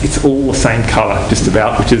 and it's all the same colour, just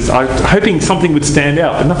about, which is, I'm hoping something would stand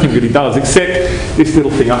out, but nothing really does, except this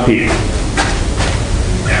little thing up here,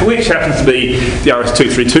 which happens to be the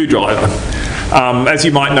RS-232 driver. As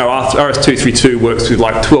you might know, RS-232 works with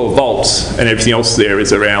like 12 volts, and everything else there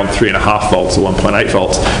is around 3.5 volts or 1.8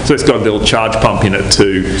 volts. So it's got a little charge pump in it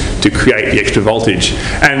to create the extra voltage.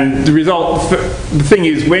 And the result, the thing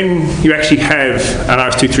is, when you actually have an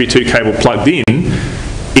RS-232 cable plugged in,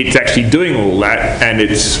 it's actually doing all that, and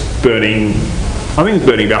it's burning, I think it's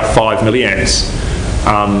burning about 5 milliamps.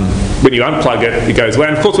 when you unplug it, it goes away.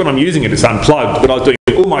 And of course, when I'm using it, it's unplugged. But I was doing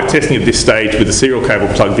all my testing at this stage with the serial cable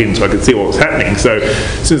plugged in, so I could see what was happening. So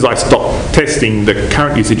as soon as I stopped testing, the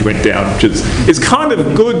current usage went down, which is kind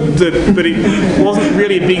of good, but it wasn't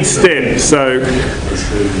really a big step. So,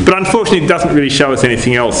 but unfortunately, it doesn't really show us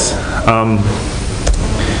anything else.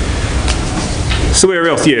 So where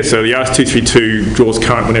else? Yeah, so the RS-232 draws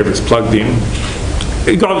current whenever it's plugged in.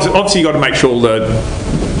 Obviously, you've got to make sure all the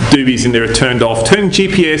doobies in there are turned off. Turning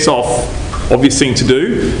GPS off, obvious thing to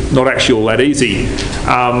do, not actually all that easy.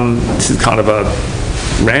 This is kind of a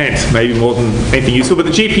rant, maybe more than anything useful, but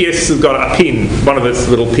the GPS has got a pin, one of its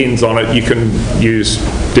little pins on it. You can use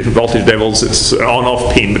different voltage levels. It's an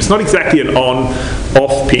on-off pin, but it's not exactly an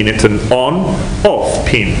on-off pin, it's an on-off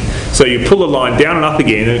pin. So you pull the line down and up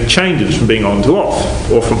again and it changes from being on to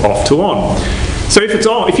off, or from off to on. So if it's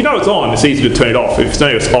on, if you know it's on, it's easy to turn it off. If you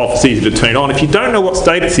know it's off, it's easy to turn it on. If you don't know what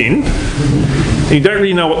state it's in, then you don't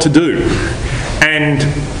really know what to do. And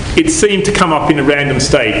it seemed to come up in a random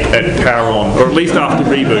state at power on, or at least after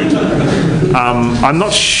reboot. I'm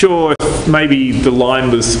not sure if maybe the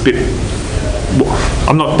line was a bit...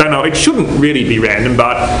 don't know. It shouldn't really be random,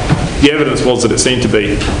 but the evidence was that it seemed to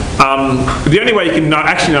be. The only way you can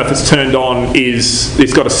actually know if it's turned on is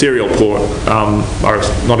it's got a serial port, not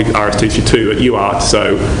RS-232, but UART,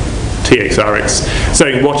 so TXRX. So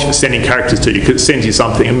you can watch it for sending characters to you, because it sends you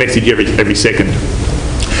something, a message every second.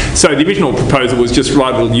 So the original proposal was just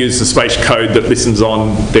we'll use the space code that listens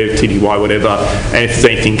on dev TTY whatever, and if there's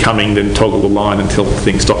anything coming, then toggle the line until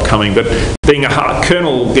things stop coming. But being a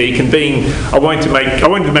kernel geek and I wanted to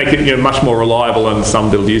make it much more reliable than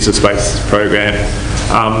some little user space program.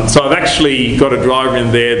 So I've actually got a driver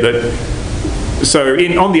in there that. So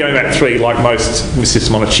on the OMAP 3, like most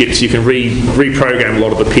system on a chips, you can reprogram a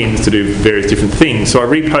lot of the pins to do various different things. So I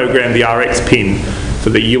reprogrammed the RX pin for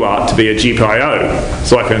the UART to be a GPIO,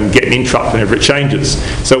 so I can get an interrupt whenever it changes.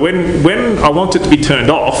 So when I want it to be turned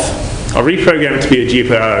off, I reprogram it to be a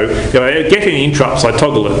GPIO. If I get any interrupts, I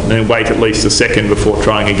toggle it and then wait at least a second before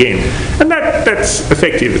trying again. And that's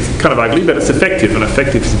effective. It's kind of ugly, but it's effective, and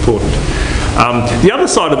effective is important. The other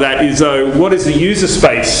side of that is, what is the user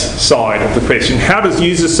space side of the question? How does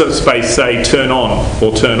user space say turn on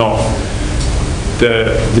or turn off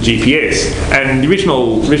the GPS? And the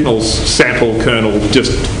original sample kernel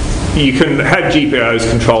you can have GPIOs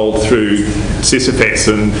controlled through sysfs,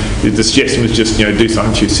 and the suggestion was just do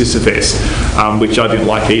something through sysfs, which I didn't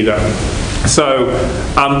like either. So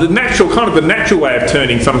the natural way of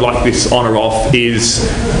turning something like this on or off is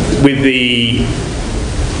with the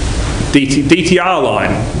DTR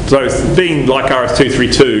line. So being like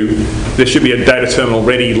RS-232, there should be a data terminal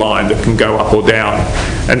ready line that can go up or down.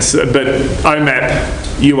 And so, but OMAP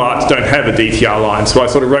UARTs don't have a DTR line, so I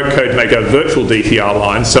sort of wrote code to make a virtual DTR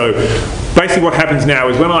line. So basically what happens now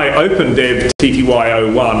is when I open dev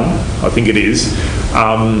TTY01, I think it is,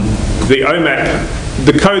 the OMAP,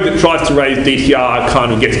 the code that tries to raise DTR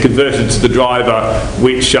kind of gets converted to the driver,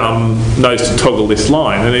 which knows to toggle this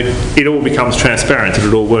line, and it all becomes transparent and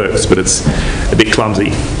it all works, but it's a bit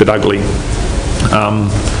clumsy, a bit ugly.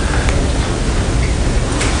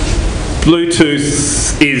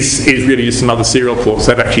 Bluetooth is really just another serial port,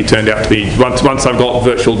 so that actually turned out to be, once I've got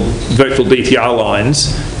virtual DTR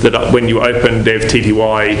lines, that when you open dev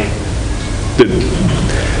TTY,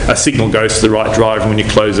 a signal goes to the right drive, and when you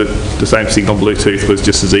close it, the same signal Bluetooth was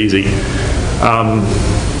just as easy.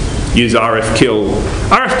 Use RF-kill.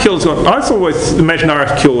 RF-kill's got, I always imagined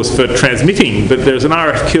RF-kill was for transmitting, but there's an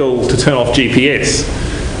RF-kill to turn off GPS,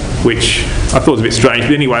 which I thought was a bit strange.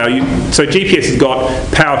 But anyway, so GPS has got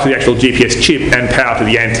power to the actual GPS chip and power to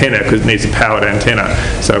the antenna, because it needs a powered antenna.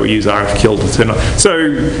 So we use RF-kill to turn off. So,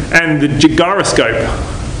 and the gyroscope,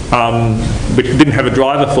 which didn't have a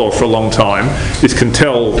driver for a long time, this can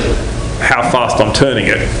tell how fast I'm turning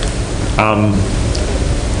it.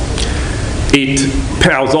 It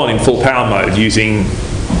powers on in full power mode using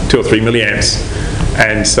 2 or 3 milliamps.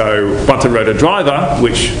 And so once I wrote a driver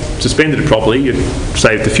which suspended it properly, it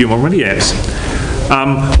saved a few more milliamps.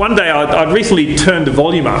 One day I'd recently turned the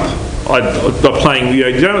volume up. By playing, you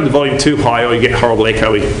don't have the volume too high or you get horrible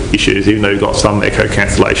echo issues, even though you've got some echo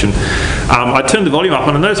cancellation. I turned the volume up,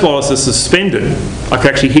 and I noticed while it was suspended, I could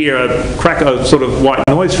actually hear a sort of white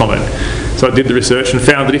noise from it. So I did the research and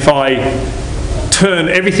found that if I turn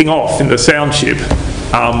everything off in the sound chip,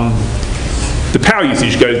 the power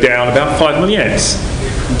usage goes down about 5 milliamps,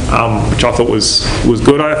 which I thought was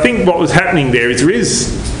good. I think what was happening there is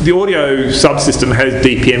the audio subsystem has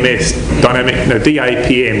DPMS,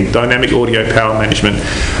 DAPM, Dynamic Audio Power Management.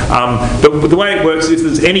 But the way it works is if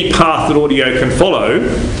there's any path that audio can follow,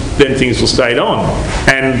 then things will stay on.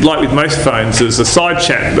 And like with most phones, there's a side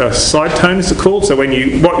tone is it called? So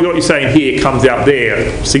when what you're saying here comes out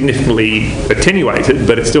there significantly attenuated,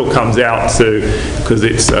 but it still comes out because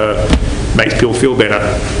it's makes people feel better.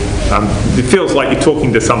 It feels like you're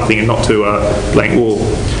talking to something and not to a blank wall.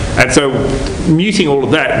 And so muting all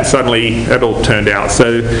of that, and suddenly it all turned out.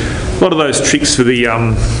 So a lot of those tricks for the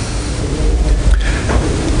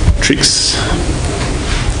tricks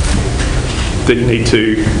that you need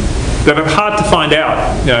to, that are hard to find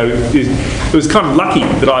out. You know, it was kind of lucky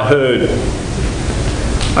that I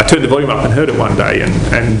turned the volume up and heard it one day,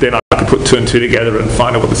 and then I could put two and two together and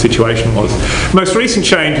find out what the situation was. Most recent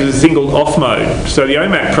change is a thing called off mode. So the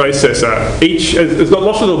OMAP processor, has got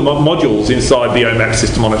lots of little modules inside the OMAP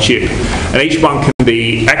system on a chip, and each one can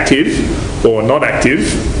be active or not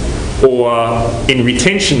active, or in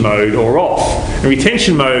retention mode or off. And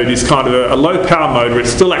retention mode is kind of a low power mode where it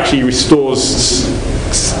still actually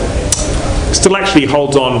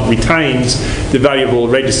holds on, retains the value of all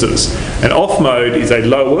registers. And off mode is a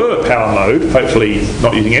lower power mode, hopefully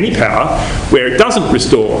not using any power, where it doesn't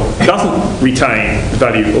retain the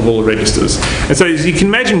value of all the registers. And so as you can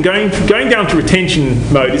imagine, going down to retention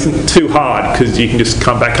mode isn't too hard because you can just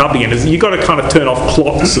come back up again. You've got to kind of turn off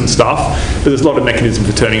clocks and stuff, but there's a lot of mechanism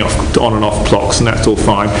for turning on and off clocks, and that's all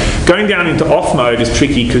fine. Going down into off mode is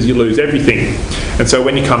tricky because you lose everything. And so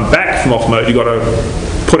when you come back from off mode, you've got to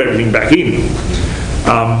put everything back in.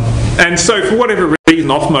 And so for whatever reason,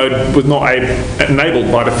 off mode was not enabled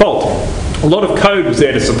by default. A lot of code was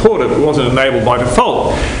there to support it, but it wasn't enabled by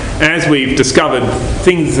default. And as we've discovered,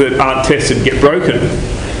 things that aren't tested get broken,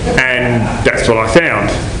 and that's what I found.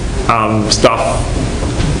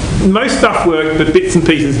 Most stuff worked, but bits and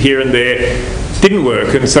pieces here and there didn't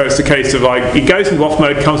work. And so it's a case of like, it goes into off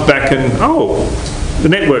mode, comes back, and the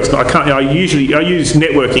network's not, I use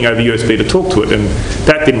networking over USB to talk to it, and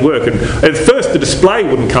that didn't work. And at first the display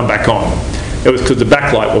wouldn't come back on. It was because the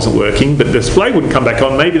backlight wasn't working, but the display wouldn't come back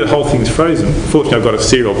on. Maybe the whole thing's frozen. Fortunately, I've got a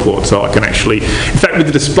serial port, so I can actually, in fact, with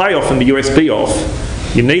the display off and the USB off,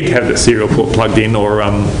 you need to have that serial port plugged in, or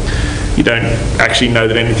you don't actually know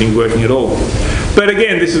that anything's working at all. But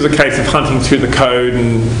again, this is a case of hunting through the code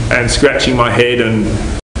and scratching my head, and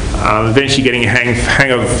eventually getting a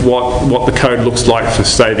hang of what the code looks like for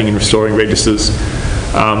saving and restoring registers.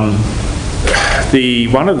 One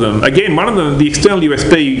of them, the external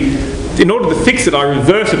USB, in order to fix it, I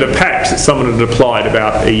reverted a patch that someone had applied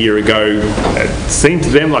about a year ago. It seemed to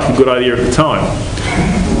them like a good idea at the time,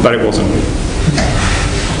 but it wasn't.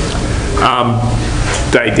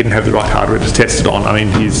 They didn't have the right hardware to test it on. I mean,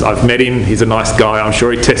 I've met him, he's a nice guy. I'm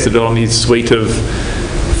sure he tested it on his suite of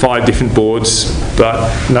 5 different boards,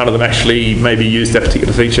 but none of them actually maybe used that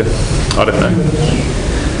particular feature. I don't know.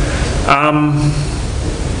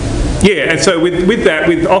 Yeah, and so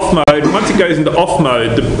with off mode, once it goes into off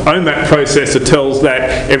mode, the OMAP processor tells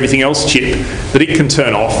that everything else chip that it can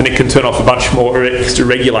turn off, and it can turn off a bunch more extra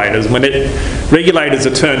regulators. When regulators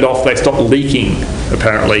are turned off, they stop leaking,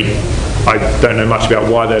 apparently. I don't know much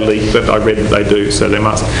about why they leak, but I read that they do, so they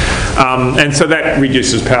must. And so that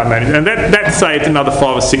reduces power management. And that saved another 5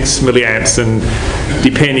 or 6 milliamps, and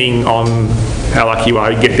depending on how lucky you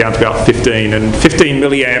are, you get down to about 15. And 15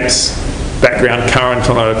 milliamps background current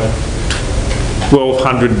on a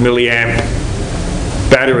 1200 milliamp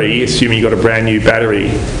battery, assuming you've got a brand new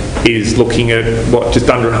battery, is looking at, just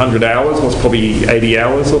under 100 hours, probably 80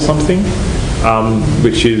 hours or something.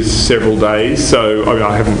 Which is several days. So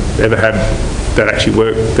I haven't ever had that actually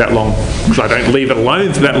work that long, because I don't leave it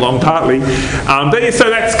alone for that long, partly. But yeah, so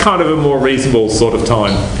that's kind of a more reasonable sort of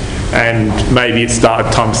time. And maybe it's time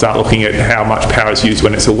to start looking at how much power is used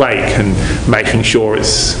when it's awake, and making sure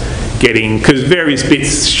it's getting, because various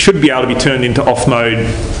bits should be able to be turned into off mode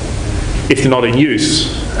if they're not in use,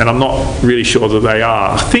 and I'm not really sure that they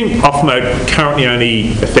are. I think off mode currently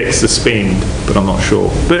only affects the spend, but I'm not sure.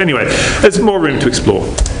 But anyway, there's more room to explore.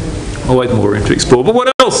 Always more room to explore. But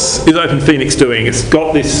what else is OpenPhoenux doing? It's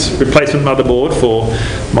got this replacement motherboard for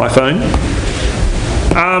my phone.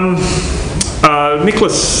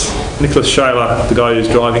 Nicholas Shaler, the guy who's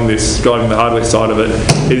driving the hardware side of it,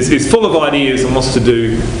 is full of ideas and wants to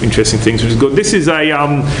do interesting things, which is good. This is a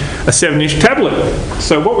 7-inch tablet.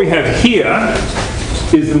 So what we have here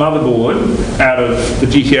is the motherboard out of the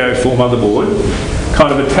GTO 4 motherboard,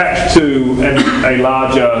 kind of attached to a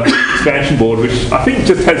larger expansion board, which I think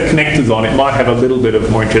just has connectors on it. Might have a little bit of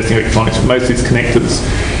more interesting electronics, but mostly it's connectors.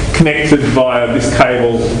 Connected via this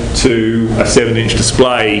cable to a 7-inch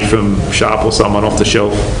display from Sharp or someone off the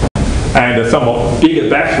shelf. And a somewhat bigger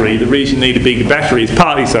battery. The reason you need a bigger battery is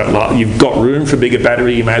partly so like you've got room for a bigger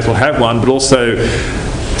battery, you may as well have one, but also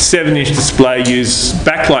 7-inch display, use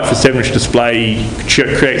backlight for 7-inch display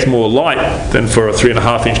creates more light than for a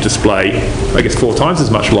 3.5-inch display, I guess 4 times as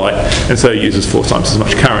much light, and so it uses 4 times as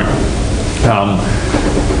much current.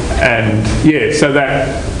 And yeah, so that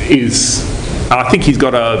is, I think he's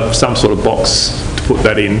got some sort of box to put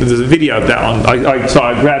that in. There's a video of that on, so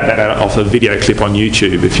I grabbed that out off a video clip on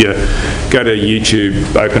YouTube. If you go to YouTube,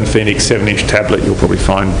 OpenPhoenux 7-inch tablet, you'll probably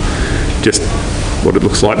find just what it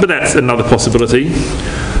looks like, but that's another possibility.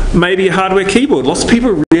 Maybe a hardware keyboard. Lots of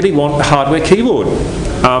people really want a hardware keyboard.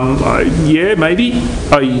 Yeah, maybe.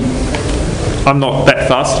 I'm not that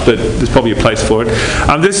fussed, but there's probably a place for it.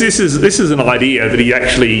 This is an idea that he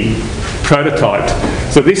actually prototyped.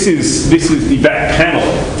 So this is the back panel,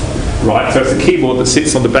 right? So it's a keyboard that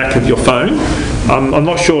sits on the back of your phone. I'm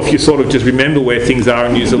not sure if you sort of just remember where things are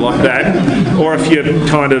and use it like that, or if you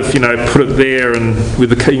kind of, put it there and with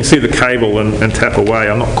the you can see the cable and tap away.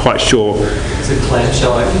 I'm not quite sure. Is it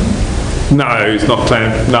clamshell open? No, it's not no.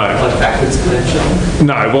 Like backwards clamshell?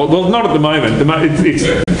 No, well, not at the moment.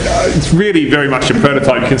 It's really very much a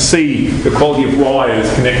prototype. You can see the quality of wires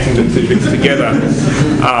connecting the two bits together. And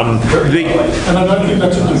I don't think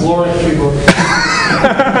that's a DeLorean keyboard.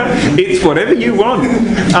 It's whatever you want.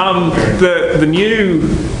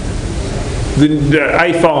 The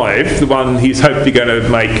A5, the one he's hopefully going to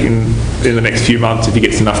make in the next few months if he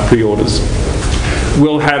gets enough pre-orders,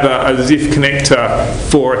 will have a ZIF connector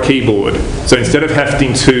for a keyboard. So instead of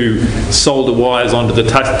having to solder wires onto the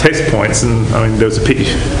test points, and I mean there's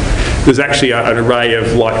actually an array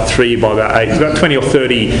of like 3 by about 8, about 20 or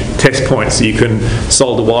 30 test points that you can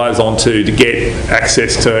solder wires onto to get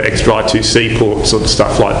access to extra I2C ports or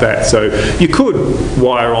stuff like that. So you could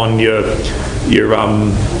wire on your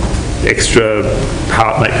extra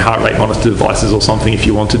heart rate monitor devices or something if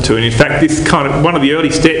you wanted to. And in fact, this one of the early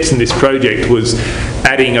steps in this project was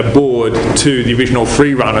adding a board to the original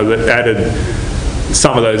Freerunner that added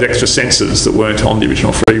some of those extra sensors that weren't on the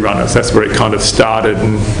original Freerunner. So that's where it kind of started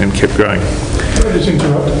and kept growing. Can I just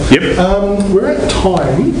interrupt? Yep. We're at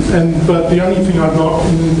time, but the only thing I've got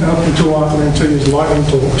up until after NT is lightning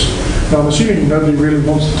talks. Now I'm assuming nobody really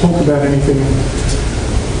wants to talk about anything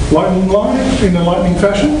lightning-like, in a lightning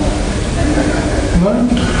fashion? No?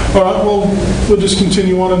 All right, well, we'll just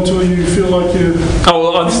continue on until you feel like you...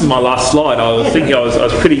 Oh, well, this is my last slide. I was thinking I was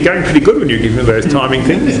going pretty good when you were giving me those timing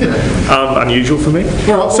things. Unusual for me.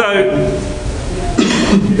 All right, so,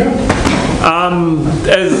 you go.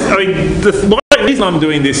 The reason I'm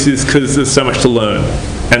doing this is because there's so much to learn.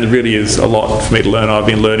 And there really is a lot for me to learn. I've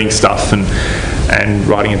been learning stuff and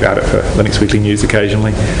writing about it for Linux Weekly News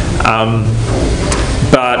occasionally.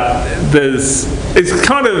 But it's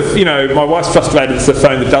kind of, my wife's frustrated it's a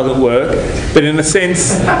phone that doesn't work, but in a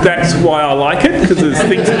sense, that's why I like it, because there's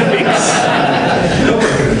things to fix.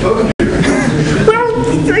 Well,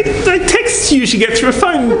 the texts usually get through. A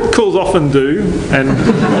phone calls often do, and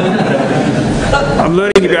I'm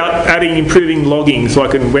learning about improving logging, so I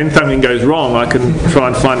can, when something goes wrong, I can try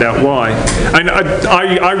and find out why. And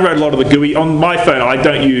I wrote a lot of the GUI on my phone. I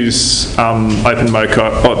don't use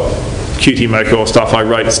OpenMocha or Qtmocha or stuff. I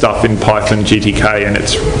wrote stuff in Python, GTK, and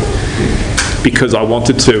it's because I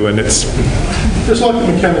wanted to, and it's just like the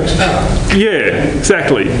mechanics car. Yeah,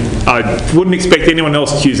 exactly. I wouldn't expect anyone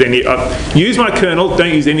else to use any. Use my kernel.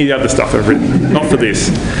 Don't use any of the other stuff I've written. Not for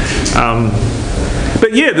this.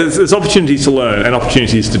 But yeah, there's opportunities to learn and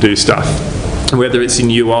opportunities to do stuff, whether it's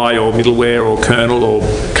in UI or middleware or kernel or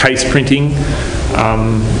case printing.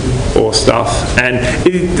 Or stuff, and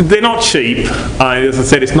they're not cheap. As I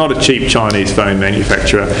said, it's not a cheap Chinese phone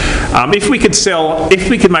manufacturer. If we could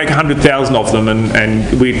make 100,000 of them, and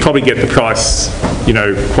we'd probably get the price,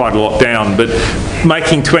 quite a lot down. But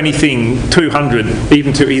making 200,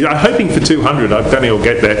 even he's hoping for 200. I don't think he'll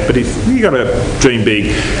get that, but you got to dream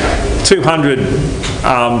big. 200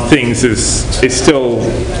 things is still,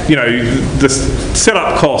 the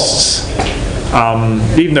setup costs.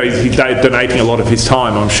 Even though he's donating a lot of his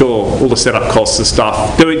time, I'm sure all the setup costs of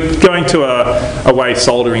stuff. Going to a wave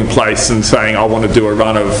soldering place and saying, I want to do a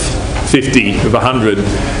run of 50 of 100,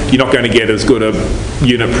 you're not going to get as good a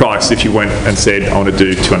unit price if you went and said, I want to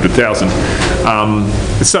do 200,000.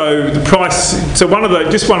 So the price, one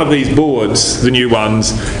of these boards, the new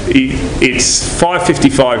ones, it's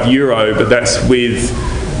 €555, but that's with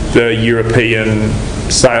the European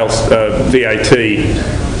sales VAT.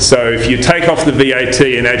 So if you take off the VAT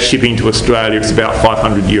and add shipping to Australia, it's about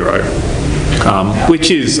 €500, which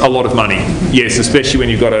is a lot of money. Yes, especially when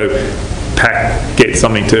you've got to get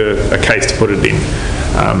something to a case to put it in.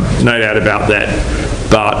 No doubt about that.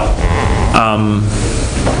 But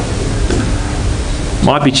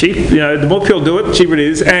might be cheap. The more people do it, the cheaper it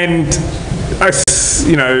is. And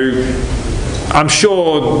I'm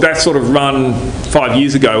sure that sort of run 5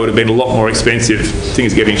 years ago would have been a lot more expensive.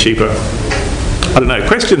 Things are getting cheaper. I don't know.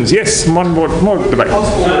 Questions? Yes, one more debate.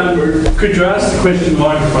 Could you ask the question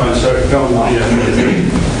microphone so it comes on?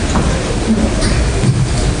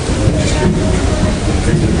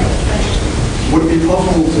 Would it be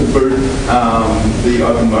possible to boot the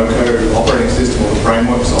OpenPhoenux operating system or the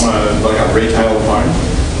frameworks on a retail phone?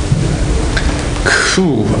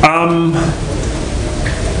 Cool.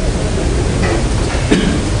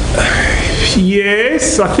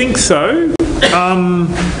 Yes, I think so.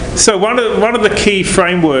 So one of the key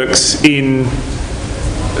frameworks in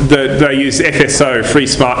they use FSO,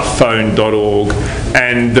 freesmartphone.org,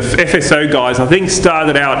 and the FSO guys, I think,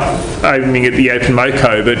 started out aiming at the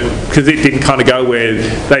OpenMoko, but because it didn't kind of go where,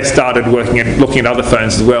 they started looking at other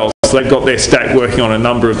phones as well. So they've got their stack working on a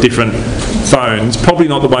number of different phones. Probably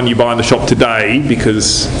not the one you buy in the shop today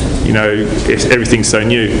because everything's so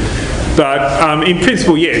new. But in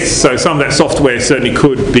principle, yes. So some of that software certainly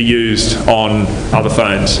could be used on other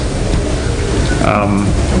phones.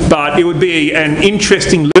 But it would be an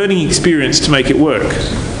interesting learning experience to make it work,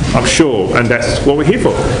 I'm sure, and that's what we're here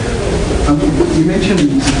for. You mentioned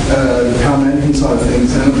the power management side of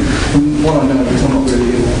things, and from what I know, because I'm not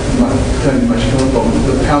really don't much know about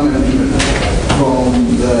the power management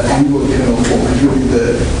from the Android kernel fork is really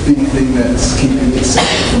the big thing that's keeping it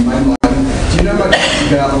separate from mainline. Do you know much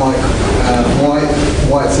about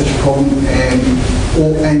why it's such a problem,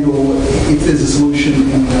 or if there's a solution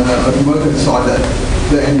in the OpenPhoenux side that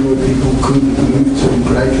the Android people could move to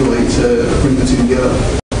gradually to bring the two together?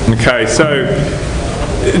 Okay, so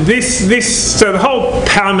so the whole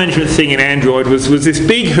power management thing in Android was this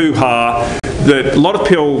big hoo-ha that a lot of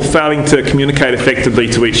people failing to communicate effectively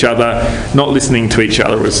to each other, not listening to each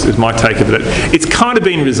other is my take of it. It's kind of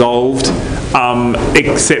been resolved,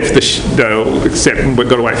 except we've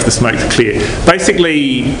got to wait for the smoke to clear.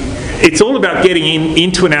 Basically, it's all about getting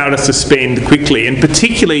into and out of suspend quickly, and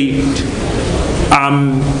particularly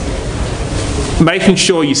making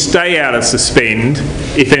sure you stay out of suspend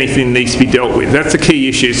if anything needs to be dealt with. That's a key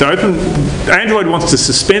issue. So Android wants to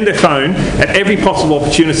suspend their phone at every possible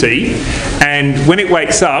opportunity, and when it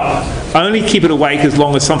wakes up, only keep it awake as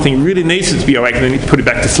long as something really needs it to be awake, and then you put it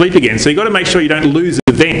back to sleep again. So you've got to make sure you don't lose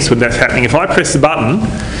events when that's happening. If I press the button,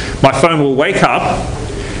 my phone will wake up,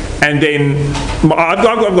 and then I've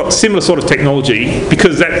got similar sort of technology,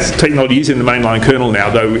 because that technology is in the mainline kernel now,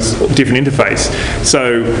 though it's a different interface.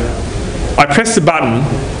 So I press the button,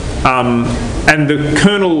 and the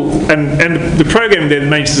kernel and the program then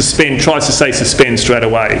manages to suspend, tries to say suspend straight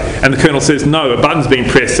away, and the kernel says no, a button's been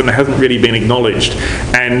pressed and it hasn't really been acknowledged,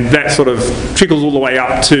 and that sort of trickles all the way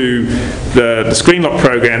up to the screen lock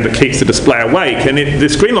program that keeps the display awake, and the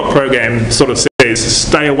screen lock program sort of says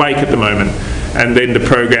stay awake at the moment, and then the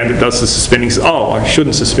program that does the suspending says, oh, I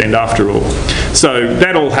shouldn't suspend after all. So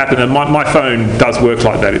that all happened, and my phone does work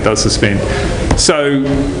like that, it does suspend. So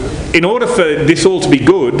in order for this all to be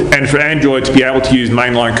good, and for Android to be able to use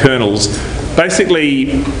mainline kernels,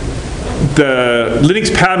 basically the Linux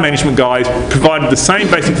power management guys provided the same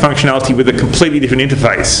basic functionality with a completely different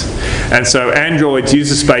interface. And so Android's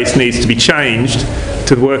user space needs to be changed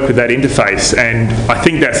to work with that interface. And I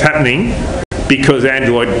think that's happening because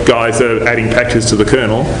Android guys are adding patches to the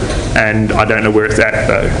kernel, and I don't know where it's at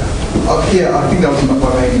though. Yeah, I think that was my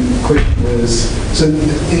main question was, so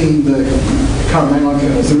in the current mainline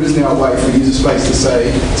kernels, there is now a way for user space to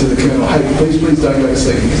say to the kernel, hey, please don't go to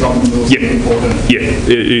sleep because I'm in the middle of something important. Yeah,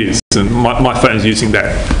 it is. And my phone's using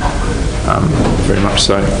that very much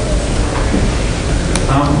so.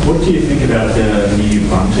 What do you think about the new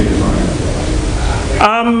Ubuntu design?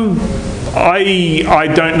 I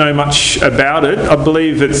don't know much about it. I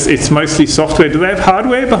believe it's mostly software. Do they have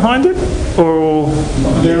hardware behind it? Or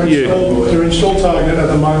their install target at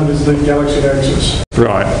the moment is the Galaxy Nexus.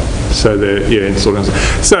 Right. So they're installing.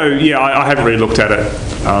 So yeah, I haven't really looked at it.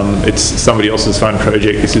 It's somebody else's fun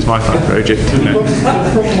project. This is my fun project.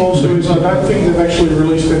 The problem also is I don't think they've actually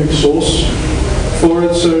released any source for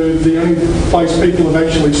it, so the only place people have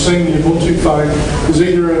actually seen the Ubuntu phone is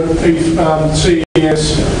either at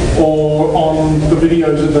CES or on the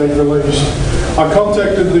videos that they've released. I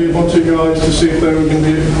contacted the Ubuntu guys to see if they were going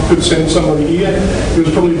to could send somebody here. It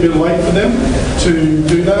was probably a bit late for them to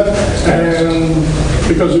do that, and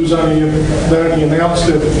because it was they only announced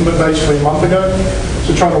it basically a month ago,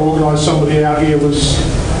 so trying to organise somebody out here was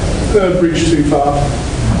a bridge too far.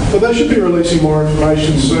 But they should be releasing more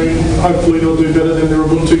information soon. Hopefully they'll do better than their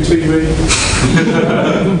Ubuntu TV.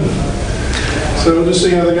 So we'll just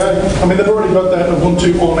see how they go. I mean, they've already got that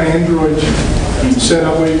Ubuntu on Android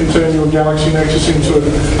setup where you can turn your Galaxy Nexus into a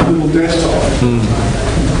little desktop.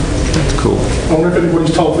 That's cool. I wonder if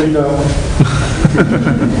anybody's told me that.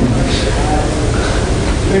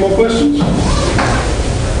 Any more questions?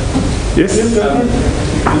 Yes?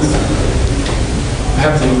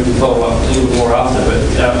 Perhaps we can follow up a little bit more after, but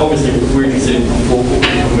obviously we're interested in what we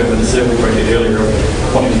remember the survey project earlier of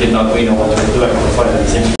wanting to get an Arduino onto the phone.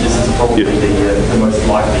 Essentially, this is probably the most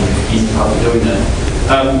likely easy path of doing that.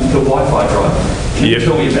 The Wi-Fi driver. Can you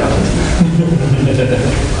tell me about it?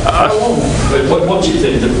 How long? What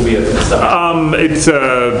chipset is it will be at the start? It's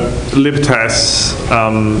a Libertas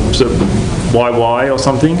sort of YY or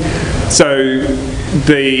something. So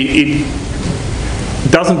it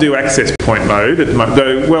doesn't do access point mode at the moment.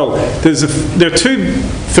 Though, well, there are two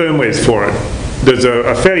firmwares for it. There's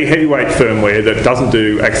a fairly heavyweight firmware that doesn't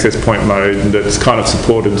do access point mode and that's kind of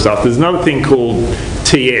supported and stuff. There's another thing called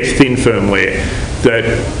TF, thin firmware, that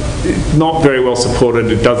not very well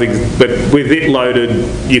supported. It does, but with it loaded,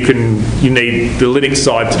 you need the Linux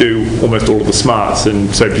side to do almost all of the smarts,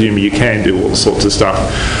 and so presumably you can do all sorts of stuff.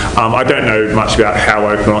 I don't know much about how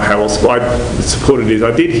open or how well supported it is.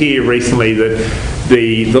 I did hear recently that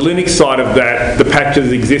the Linux side of that, the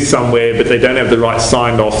packages exist somewhere, but they don't have the right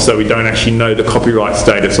signed off, so we don't actually know the copyright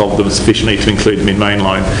status of them sufficiently to include them in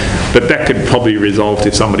mainline. But that could probably be resolved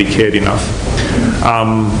if somebody cared enough.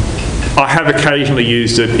 I have occasionally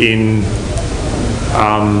used it in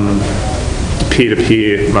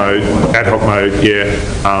peer-to-peer mode, ad hoc mode, yeah.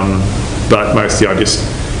 But mostly I just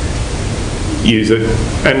use it,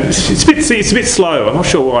 and it's a bit slow. I'm not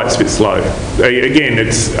sure why it's a bit slow. Again,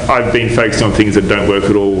 I've been focused on things that don't work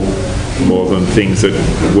at all more than things that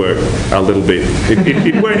work a little bit.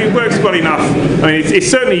 It works well enough. I mean, it's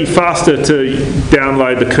certainly faster to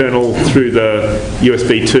download the kernel through the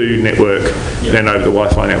USB 2 network than over the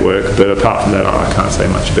Wi-Fi network, but apart from that, I can't say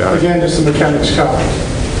much about it. Again, just the mechanics car.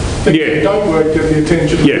 Things that don't work get the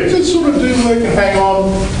attention. Yeah. Things that sort of do work and hang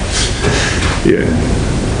on. Yeah.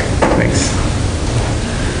 Thanks.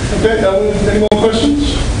 Okay, any more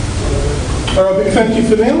questions? All right, big thank you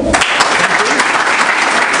for now.